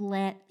 they would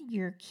let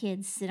your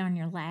kids sit on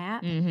your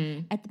lap.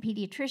 At the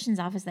pediatrician's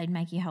office, they'd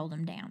make you hold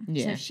them down.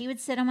 Yeah. So she would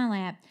sit on my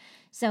lap.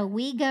 So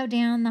we go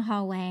down the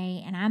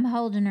hallway, and I'm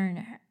holding her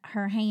in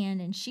her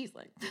hand, and she's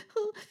like,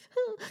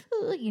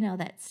 you know,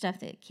 that stuff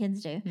that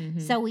kids do.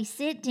 So we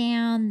sit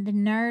down. The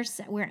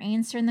nurse, we're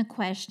answering the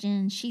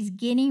question. She's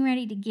getting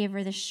ready to give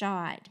her the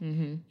shot,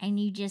 and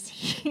you just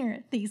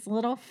hear these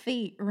little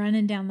feet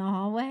running down the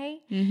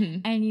hallway,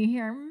 and you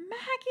hear,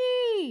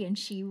 Maggie, and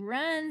she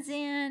runs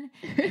in,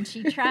 and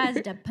she tries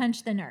to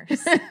punch the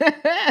nurse.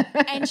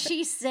 And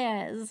she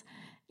says,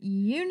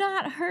 you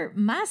not hurt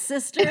my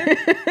sister.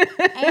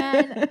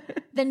 And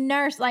the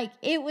nurse, like,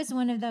 it was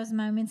one of those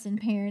moments in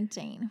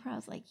parenting where I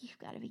was like, you've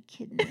got to be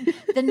kidding me.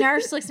 The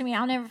nurse looks at me.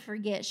 I'll never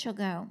forget. She'll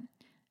go,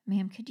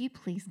 ma'am, could you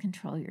please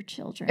control your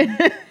children?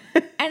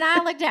 And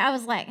I looked at, I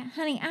was like,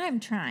 honey, I'm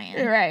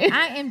trying. Right.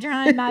 I am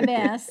trying my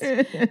best.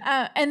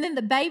 And then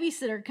the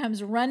babysitter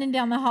comes running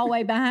down the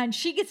hallway behind.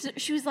 She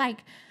was like,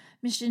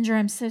 Miss Ginger,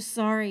 I'm so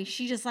sorry.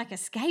 She just like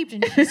escaped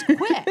and she's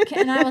quick.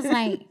 And I was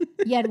like,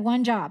 you had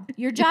one job.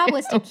 Your job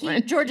was to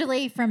keep Georgia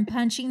Lee from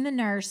punching the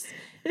nurse,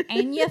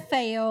 and you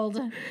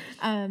failed.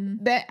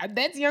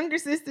 That's younger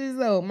sisters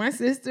though. My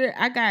sister,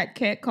 I got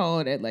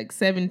catcalled at like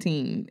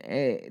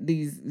 17.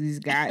 These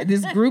guys,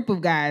 this group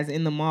of guys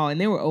in the mall, and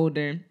they were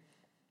older.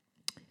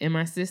 And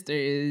my sister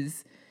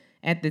is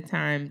at the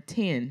time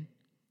 10.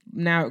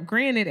 Now,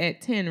 granted,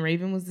 at 10,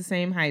 Raven was the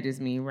same height as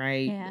me,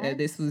 right?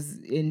 Yes.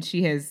 And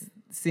she has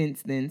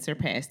since then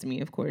surpassed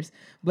me, of course.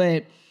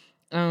 But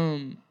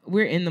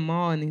we're in the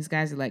mall, and these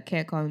guys are like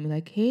catcalling me,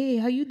 like, "Hey,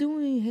 how you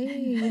doing? Hey,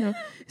 you know."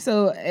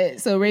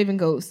 So Raven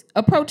goes,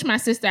 "Approach my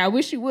sister. I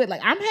wish you would."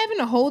 Like, I'm having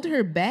to hold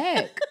her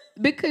back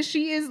because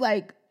she is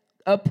like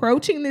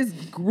approaching this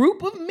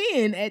group of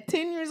men at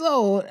 10 years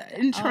old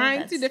and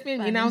trying to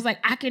defend me. And I was like,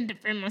 I can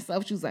defend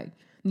myself. She was like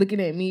looking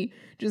at me,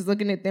 just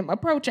looking at them.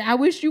 Approach her. I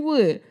wish you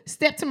would.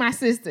 Step to my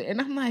sister. And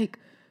I'm like,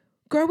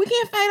 girl, we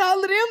can't fight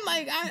all of them.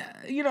 Like,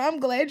 I'm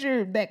glad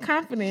you're that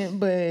confident,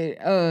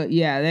 but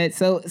yes,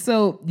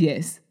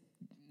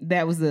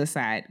 that was the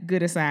aside.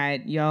 Good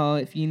aside, y'all.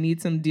 If you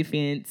need some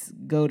defense,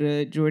 go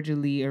to Georgia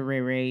Lee or Ray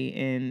Ray,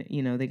 and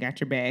they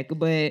got your back.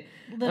 But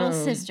little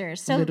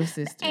sisters, little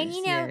sisters, and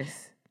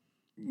yes.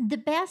 The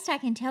best I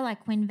can tell,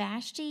 like when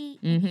Vashti,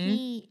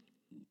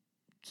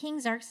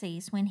 King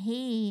Xerxes, when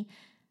he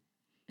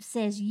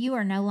says, "You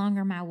are no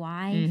longer my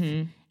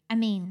wife," I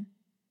mean,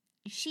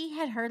 she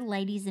had her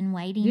ladies in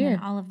waiting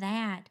and all of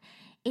that.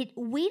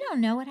 We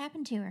don't know what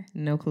happened to her.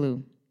 No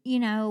clue. She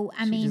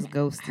just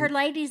ghosted. Her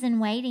ladies in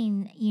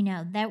waiting,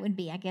 that would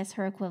be, I guess,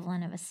 her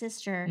equivalent of a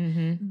sister.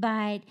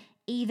 But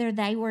either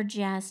they were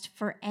just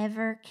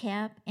forever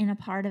kept in a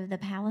part of the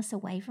palace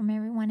away from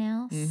everyone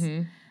else.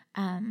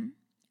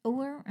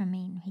 Or,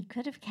 he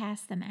could have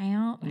cast them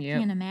out. I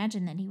can't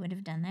imagine that he would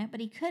have done that, but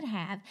he could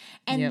have.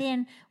 And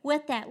then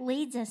what that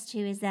leads us to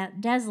is that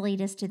does lead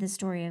us to the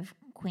story of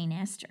Queen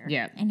Esther.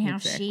 And how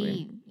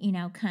she,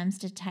 comes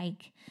to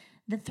take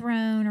the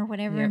throne or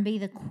whatever and be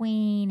the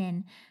queen.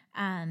 And,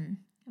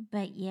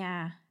 but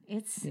yeah,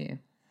 it's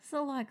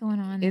a lot going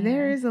on there.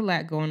 There is a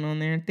lot going on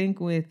there. I think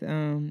with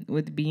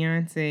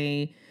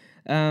Beyonce,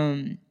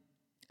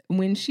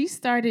 when she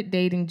started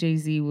dating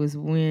Jay-Z was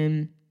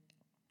when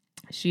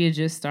she had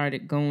just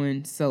started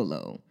going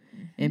solo.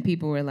 And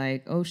people were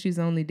like, oh, she's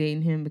only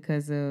dating him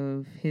because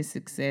of his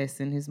success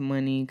and his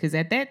money. Because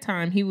at that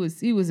time, he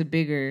was a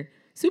bigger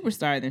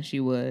superstar than she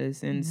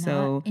was. And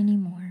not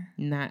anymore.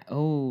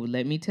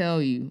 Let me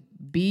tell you,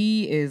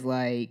 B is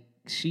like,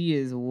 she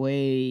is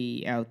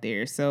way out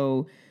there.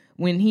 So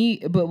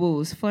but what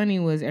was funny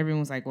was everyone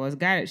was like, well,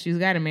 she's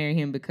got to marry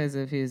him because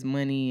of his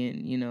money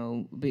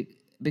and,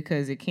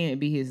 because it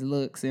can't be his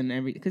looks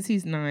and because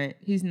he's not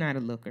a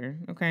looker.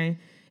 Okay.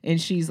 And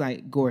she's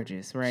like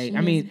gorgeous, right?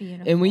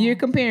 Beautiful. And when you're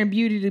comparing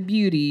beauty to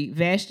beauty,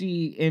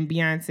 Vashti and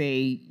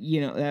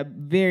Beyonce,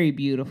 very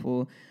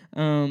beautiful.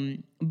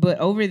 But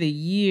over the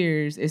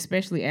years,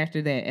 especially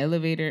after that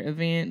elevator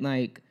event,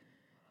 like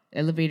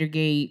Elevator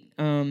Gate,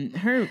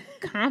 her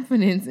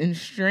confidence and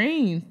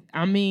strength,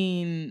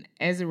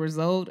 as a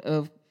result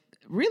of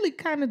really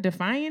kind of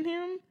defying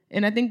him.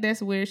 And I think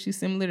that's where she's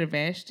similar to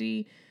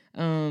Vashti.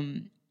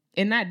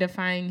 And not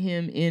defying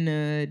him in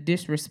a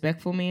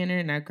disrespectful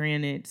manner. Now,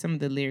 granted, some of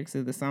the lyrics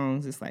of the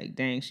songs, it's like,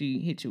 dang, she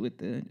hit you with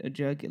a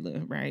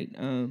jugular, right?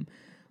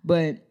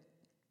 But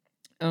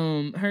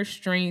her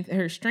strength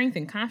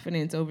and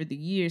confidence over the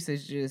years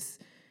has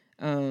just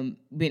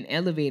been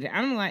elevated.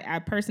 I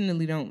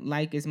personally don't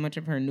like as much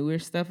of her newer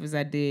stuff as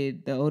I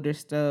did the older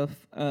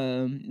stuff.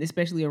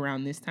 Especially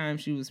around this time,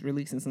 she was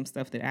releasing some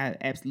stuff that I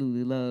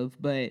absolutely love,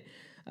 but.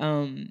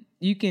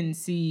 You can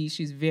see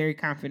she's very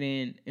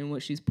confident in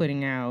what she's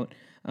putting out.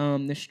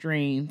 The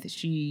strength,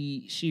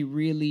 she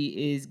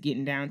really is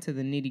getting down to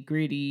the nitty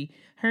gritty.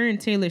 Her and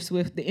Taylor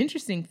Swift. The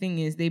interesting thing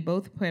is they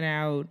both put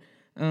out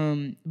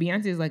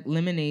Beyonce's like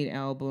Lemonade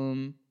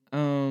album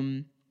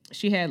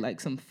she had like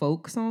some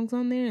folk songs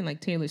on there, and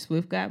like Taylor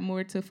Swift got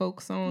more to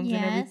folk songs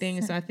and everything.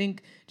 And Yes. so I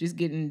think just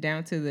getting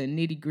down to the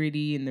nitty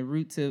gritty and the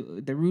root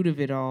of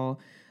it all,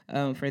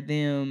 for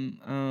them,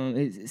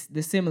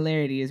 the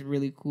similarity is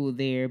really cool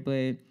there.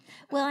 But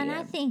Well, and yeah.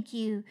 I think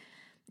you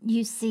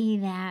see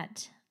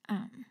that.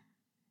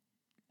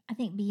 I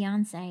think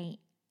Beyonce,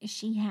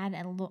 she had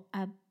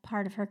a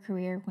part of her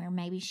career where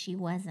maybe she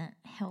wasn't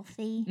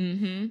healthy,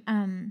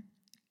 and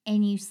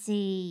you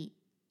see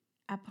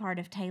a part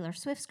of Taylor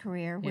Swift's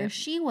career where Yep.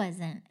 she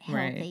wasn't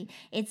Right. healthy.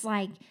 It's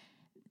like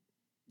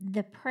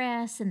the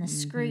press and the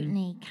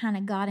scrutiny kind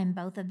of got in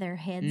both of their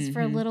heads for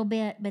a little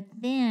bit, but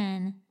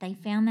then they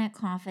found that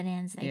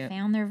confidence, they Yep.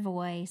 found their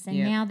voice, and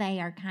Yep. now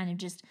they are kind of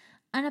just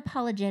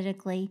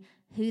unapologetically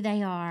who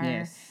they are.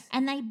 Yes.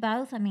 And they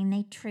both, I mean,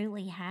 they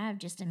truly have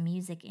just a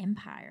music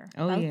empire.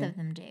 Oh, Both yeah. of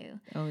them do.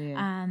 Oh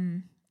yeah.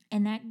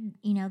 And that,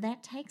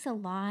 that takes a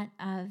lot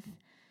of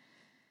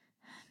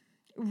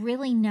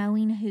really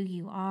knowing who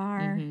you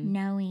are,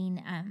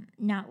 knowing,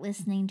 not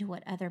listening to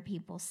what other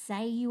people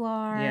say you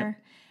are.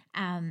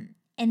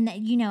 And that,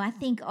 I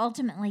think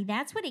ultimately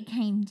that's what it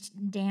came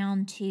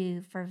down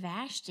to for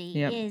Vashti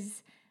Yep.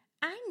 is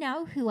I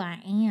know who I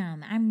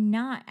am.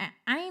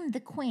 I am the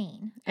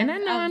queen. And I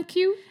know I'm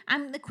cute.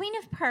 I'm the queen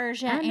of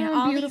Persia I know and I'm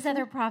all these beautiful.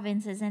 other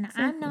provinces, and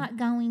I'm not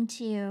going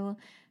to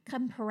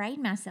come parade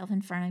myself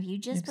in front of you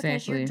just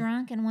because you're Exactly.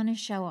 drunk and want to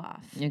show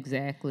off.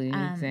 Exactly.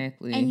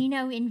 Exactly.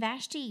 And in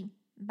Vashti,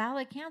 by all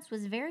accounts,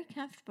 was very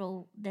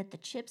comfortable that the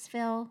chips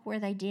fell where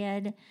they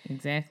did.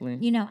 Exactly.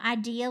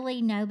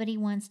 Ideally, nobody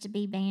wants to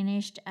be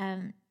banished,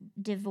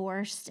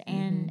 divorced,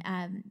 and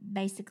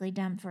basically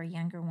dumped for a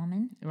younger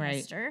woman, Right.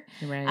 Esther.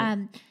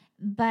 Right.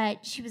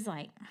 But she was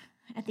like,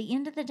 at the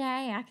end of the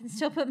day, I can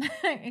still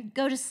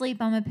go to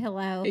sleep on my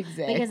pillow because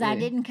I Exactly.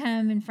 didn't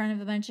come in front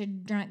of a bunch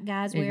of drunk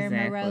guys wearing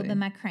my robe Exactly. and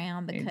my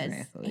crown because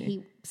Exactly.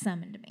 he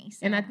summoned me.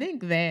 So. And I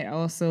think that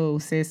also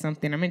says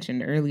something I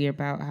mentioned earlier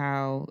about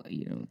how,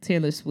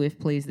 Taylor Swift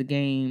plays the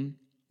game,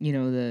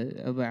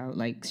 about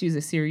like she's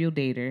a serial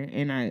dater.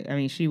 And I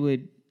mean,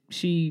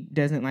 she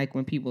doesn't like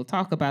when people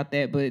talk about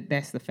that, but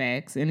that's the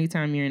facts.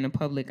 Anytime you're in the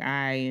public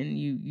eye and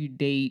you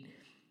date,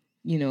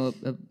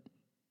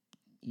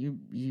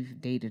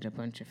 you've dated a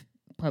bunch of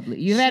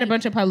you've had a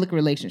bunch of public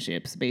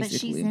relationships, basically.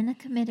 But she's in a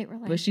committed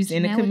relationship. But she's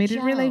in a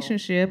committed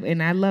relationship,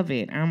 and I love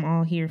it. I'm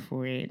all here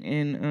for it.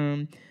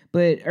 And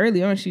but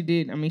early on, she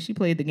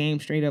played the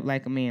game straight up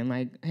like a man.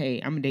 Like, hey,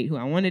 I'm gonna date who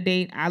I want to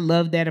date. I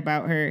love that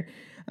about her.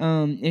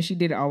 And she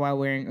did it all while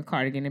wearing a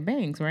cardigan and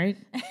bangs, right?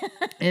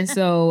 And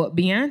so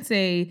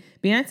Beyonce,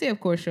 of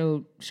course,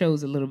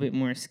 shows a little bit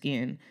more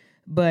skin,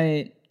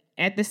 but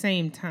at the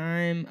same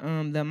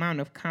time, the amount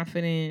of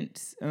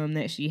confidence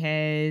that she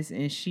has,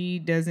 and she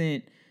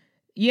doesn't.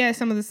 Yeah,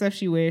 some of the stuff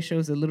she wears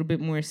shows a little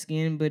bit more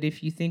skin, but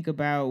if you think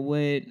about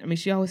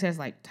she always has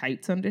like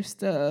tights under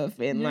stuff,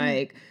 and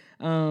like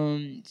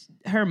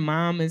her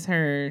mom is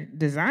her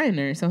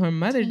designer, so her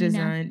mother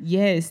designed.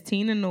 Yes,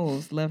 Tina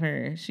Knowles, love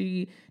her.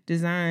 She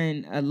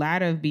designed a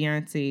lot of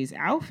Beyonce's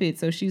outfits,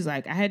 so she's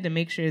like, I had to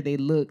make sure they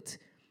looked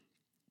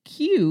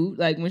cute.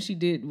 Like when she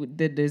did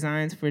the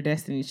designs for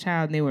Destiny's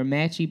Child, they were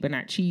matchy but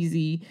not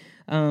cheesy.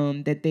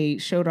 That they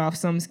showed off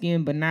some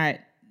skin but not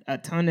a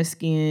ton of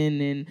skin,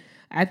 and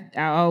I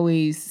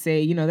always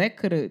say, that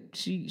could have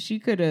she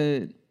could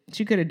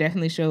have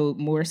definitely showed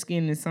more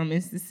skin in some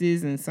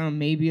instances and some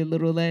maybe a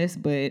little less,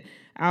 but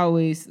I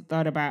always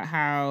thought about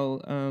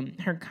how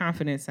her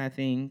confidence, I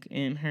think,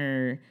 and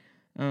her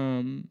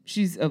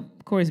she's of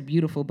course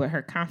beautiful, but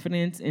her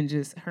confidence and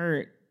just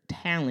her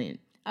talent.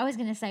 I was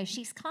going to say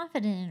she's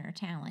confident in her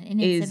talent,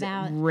 and it's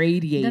about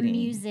radiating the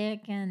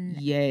music and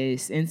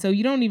yes. And so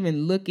you don't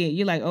even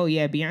you're like, oh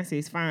yeah,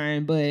 Beyonce's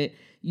fine, but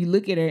you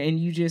look at her and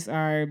you just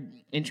are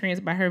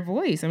entranced by her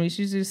voice. I mean,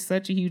 she's just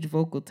such a huge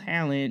vocal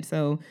talent.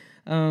 So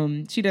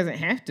she doesn't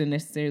have to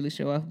necessarily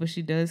show off, but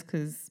she does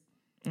because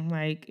I'm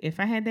like, if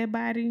I had that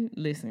body,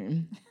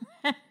 listen,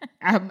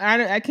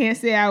 I can't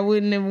say I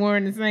wouldn't have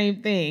worn the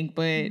same thing,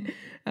 but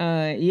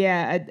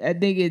I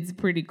think it's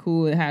pretty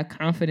cool how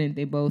confident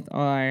they both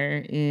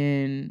are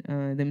in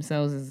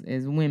themselves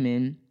as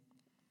women,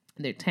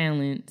 their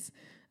talents,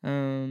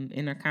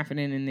 and are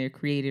confident in their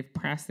creative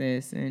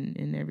process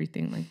and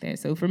everything like that.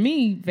 So for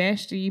me,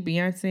 Vashti,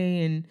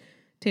 Beyonce, and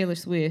Taylor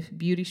Swift,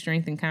 beauty,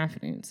 strength, and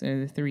confidence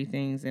are the three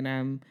things that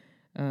I'm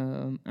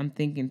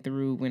thinking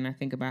through when I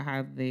think about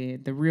how the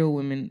real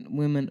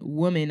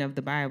woman of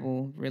the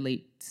Bible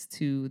relates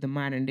to the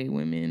modern day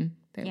women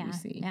that we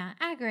see. Yeah,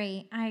 I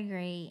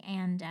agree.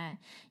 And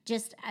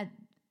just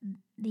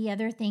the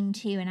other thing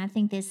too, and I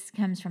think this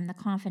comes from the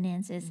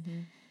confidence, is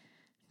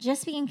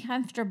just being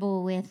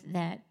comfortable with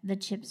that the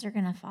chips are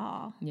going to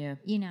fall. Yeah.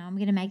 I'm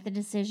going to make the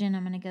decision.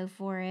 I'm going to go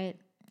for it.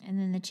 And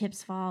then the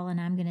chips fall and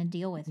I'm going to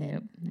deal with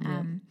it.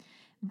 Yep.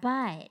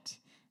 But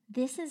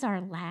this is our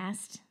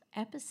last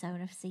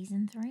episode of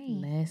season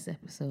 3. Last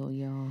episode,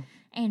 y'all.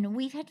 And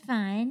we've had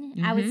fun.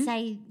 I would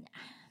say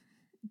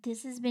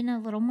this has been a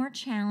little more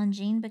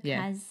challenging because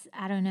Yeah.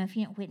 I don't know if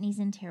you know, Whitney's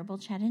in terrible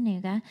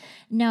Chattanooga.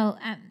 No,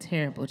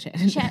 Terrible chat.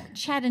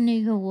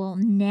 Chattanooga will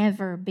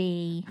never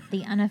be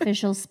the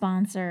unofficial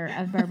sponsor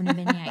of Bourbon and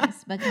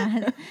Beignets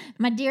because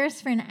my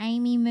dearest friend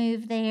Amy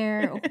moved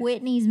there.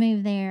 Whitney's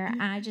moved there.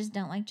 I just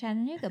don't like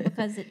Chattanooga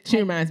because it She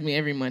reminds me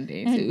every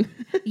Monday too.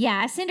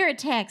 yeah, I send her a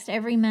text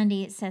every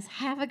Monday. It says,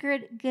 "Have a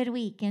good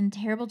week in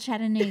terrible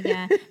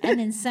Chattanooga," and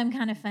then some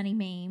kind of funny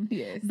meme.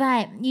 Yes.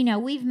 But,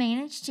 we've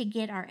managed to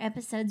get our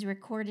episodes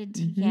recorded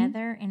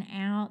together and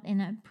out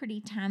in a pretty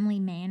timely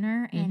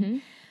manner.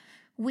 And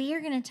we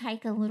are going to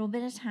take a little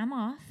bit of time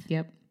off.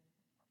 Yep.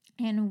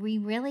 And we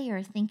really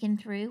are thinking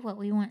through what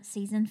we want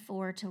season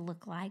 4 to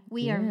look like.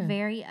 We are Yeah.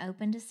 very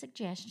open to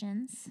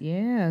suggestions.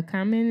 Yeah,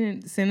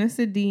 comment and send us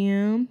a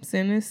DM.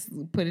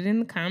 Put it in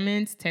the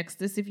comments.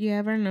 Text us if you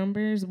have our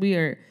numbers. We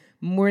are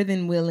more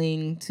than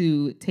willing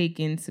to take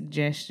in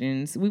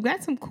suggestions. We've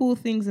got some cool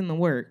things in the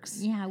works.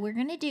 Yeah, we're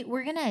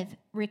gonna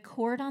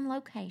record on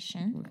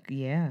location.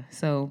 Yeah,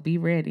 so be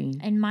ready.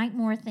 And Mike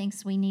Moore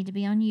thinks we need to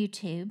be on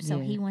YouTube, so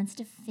Yeah. he wants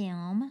to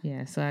film.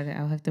 Yeah, so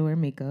I'll have to wear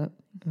makeup.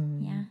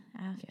 Yeah,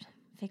 I'll have to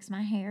fix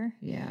my hair.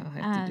 Yeah, I'll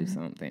have to do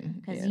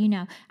something. Because,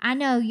 Yeah. I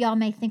know y'all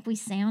may think we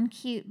sound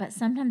cute, but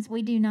sometimes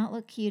we do not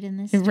look cute in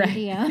this Right.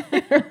 studio.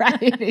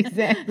 Right,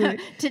 exactly.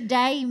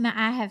 Today,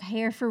 I have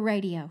hair for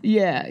radio.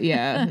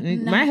 Yeah.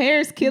 My hair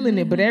is killing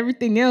it, but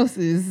everything else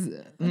is.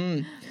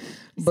 But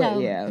So,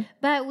 yeah.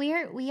 But we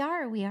are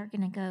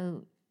going to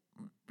go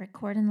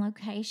record in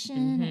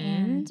location,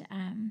 and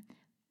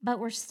but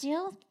we're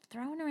still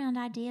throwing around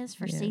ideas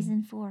for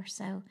season 4.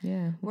 So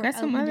Yeah, we've we're got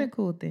some open other to-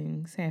 cool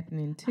things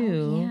happening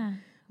too. yeah.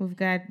 We've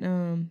got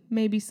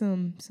maybe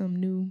some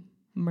new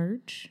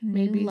merch, New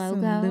maybe logo.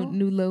 some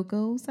new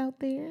logos out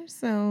there.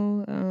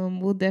 So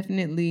we'll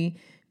definitely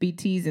be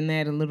teasing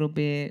that a little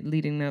bit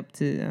leading up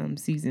to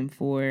season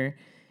 4,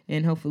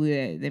 and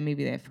hopefully that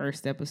maybe that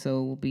first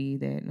episode will be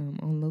that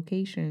on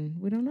location.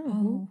 We don't know.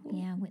 Oh,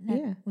 yeah.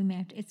 Yeah. We may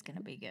have to, it's going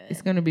to be good.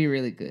 It's gonna be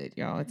really good,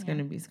 y'all. It's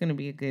gonna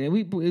be a good.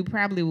 We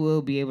probably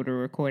will be able to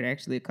record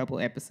actually a couple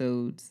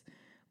episodes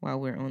while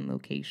we're on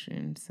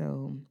location.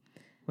 So,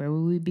 where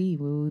will we be?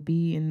 Will we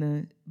be in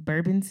the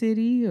Bourbon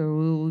City or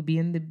will we be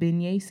in the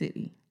Beignet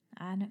City?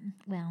 I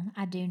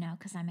do know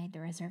because I made the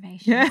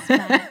reservations.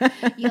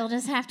 But you'll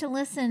just have to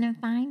listen and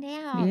find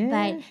out.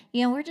 Yeah.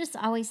 But, we're just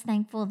always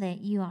thankful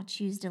that you all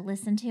choose to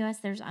listen to us.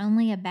 There's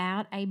only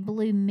about a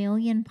blue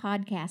million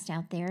podcast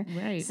out there.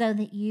 Right. So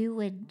that you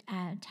would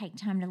take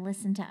time to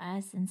listen to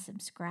us and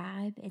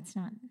subscribe. It's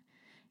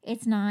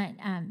not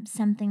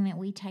something that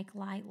we take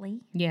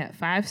lightly. Yeah,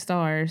 5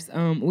 stars.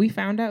 We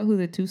found out who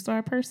the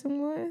 2-star person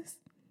was.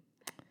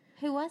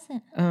 Who was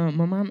it?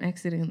 My mom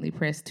accidentally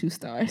pressed 2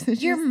 stars. And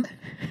Your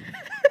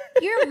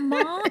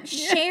mom,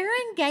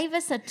 Sharon, gave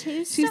us a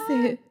 2-star? She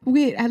said,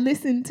 I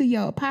listened to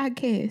y'all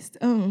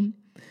podcast.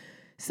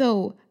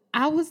 So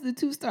I was the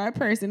 2-star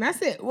person. I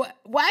said, what?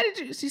 Why did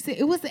you? She said,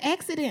 it was an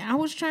accident. I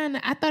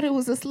thought it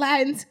was a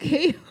sliding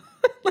scale.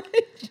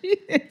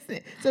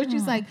 So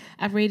she's like,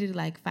 I rated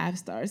like 5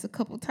 stars a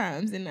couple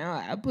times, and now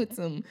I put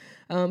some.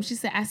 She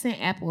said I sent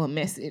Apple a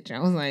message. I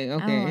was like,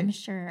 okay, Oh, I'm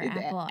sure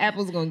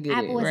Apple's gonna get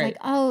Apple it was right. like,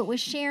 oh, it was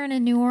Sharon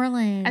in New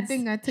Orleans. I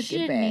think I took she it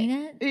didn't back. mean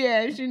it.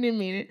 Yeah, she didn't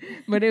mean it,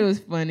 but it was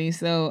funny.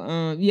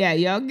 So,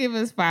 y'all give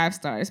us 5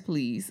 stars,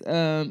 please.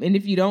 And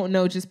if you don't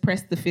know, just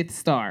press the 5th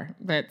star.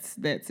 That's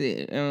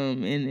it.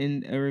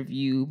 In a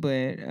review,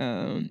 but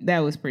that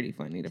was pretty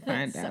funny to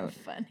find That's so out.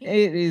 funny.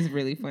 It is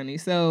really funny.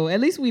 So at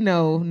least we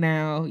know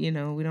now. We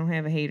don't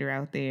have a hater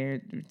out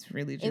there. It's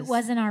really just. It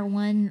wasn't our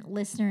one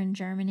listener in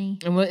Germany.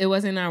 And it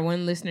wasn't our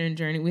one listener in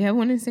Journey. We have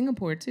one in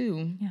Singapore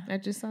too. Yeah. I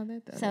just saw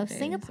that. The So other day.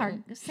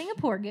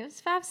 Singapore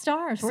gives 5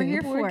 stars. We're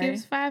here Singapore for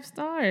gives it. 5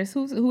 stars.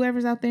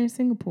 Whoever's out there in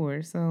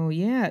Singapore. So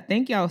yeah,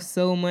 thank y'all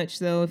so much.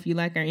 Though, if you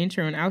like our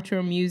intro and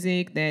outro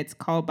music, that's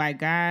Called by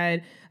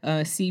God,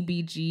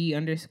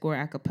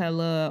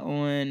 CBG_acapella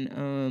on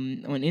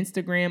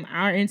Instagram.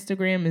 Our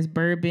Instagram is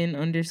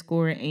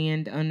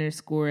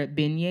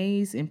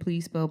bourbon_and_beignets, and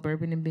please spell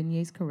bourbon and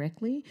beignets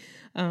correctly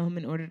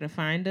in order to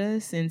find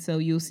us. And so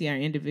you'll see our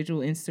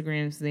individual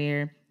Instagrams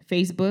there.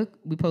 Facebook,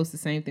 we post the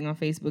same thing on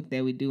Facebook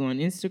that we do on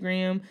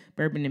Instagram,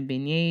 Bourbon and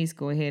Beignets.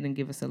 Go ahead and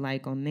give us a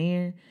like on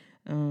there.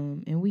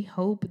 And we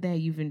hope that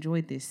you've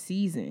enjoyed this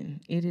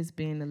season. It has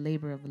been a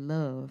labor of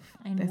love.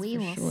 And that's we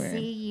for will sure.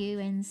 see you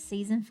in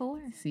season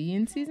 4. See you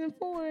in season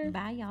 4.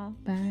 Bye, y'all.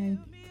 Bye.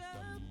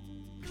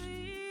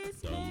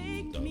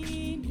 Dum,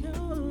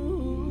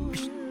 dum.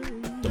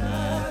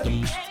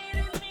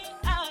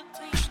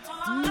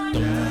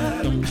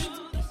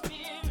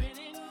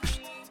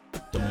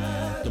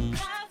 Dum,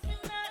 dum.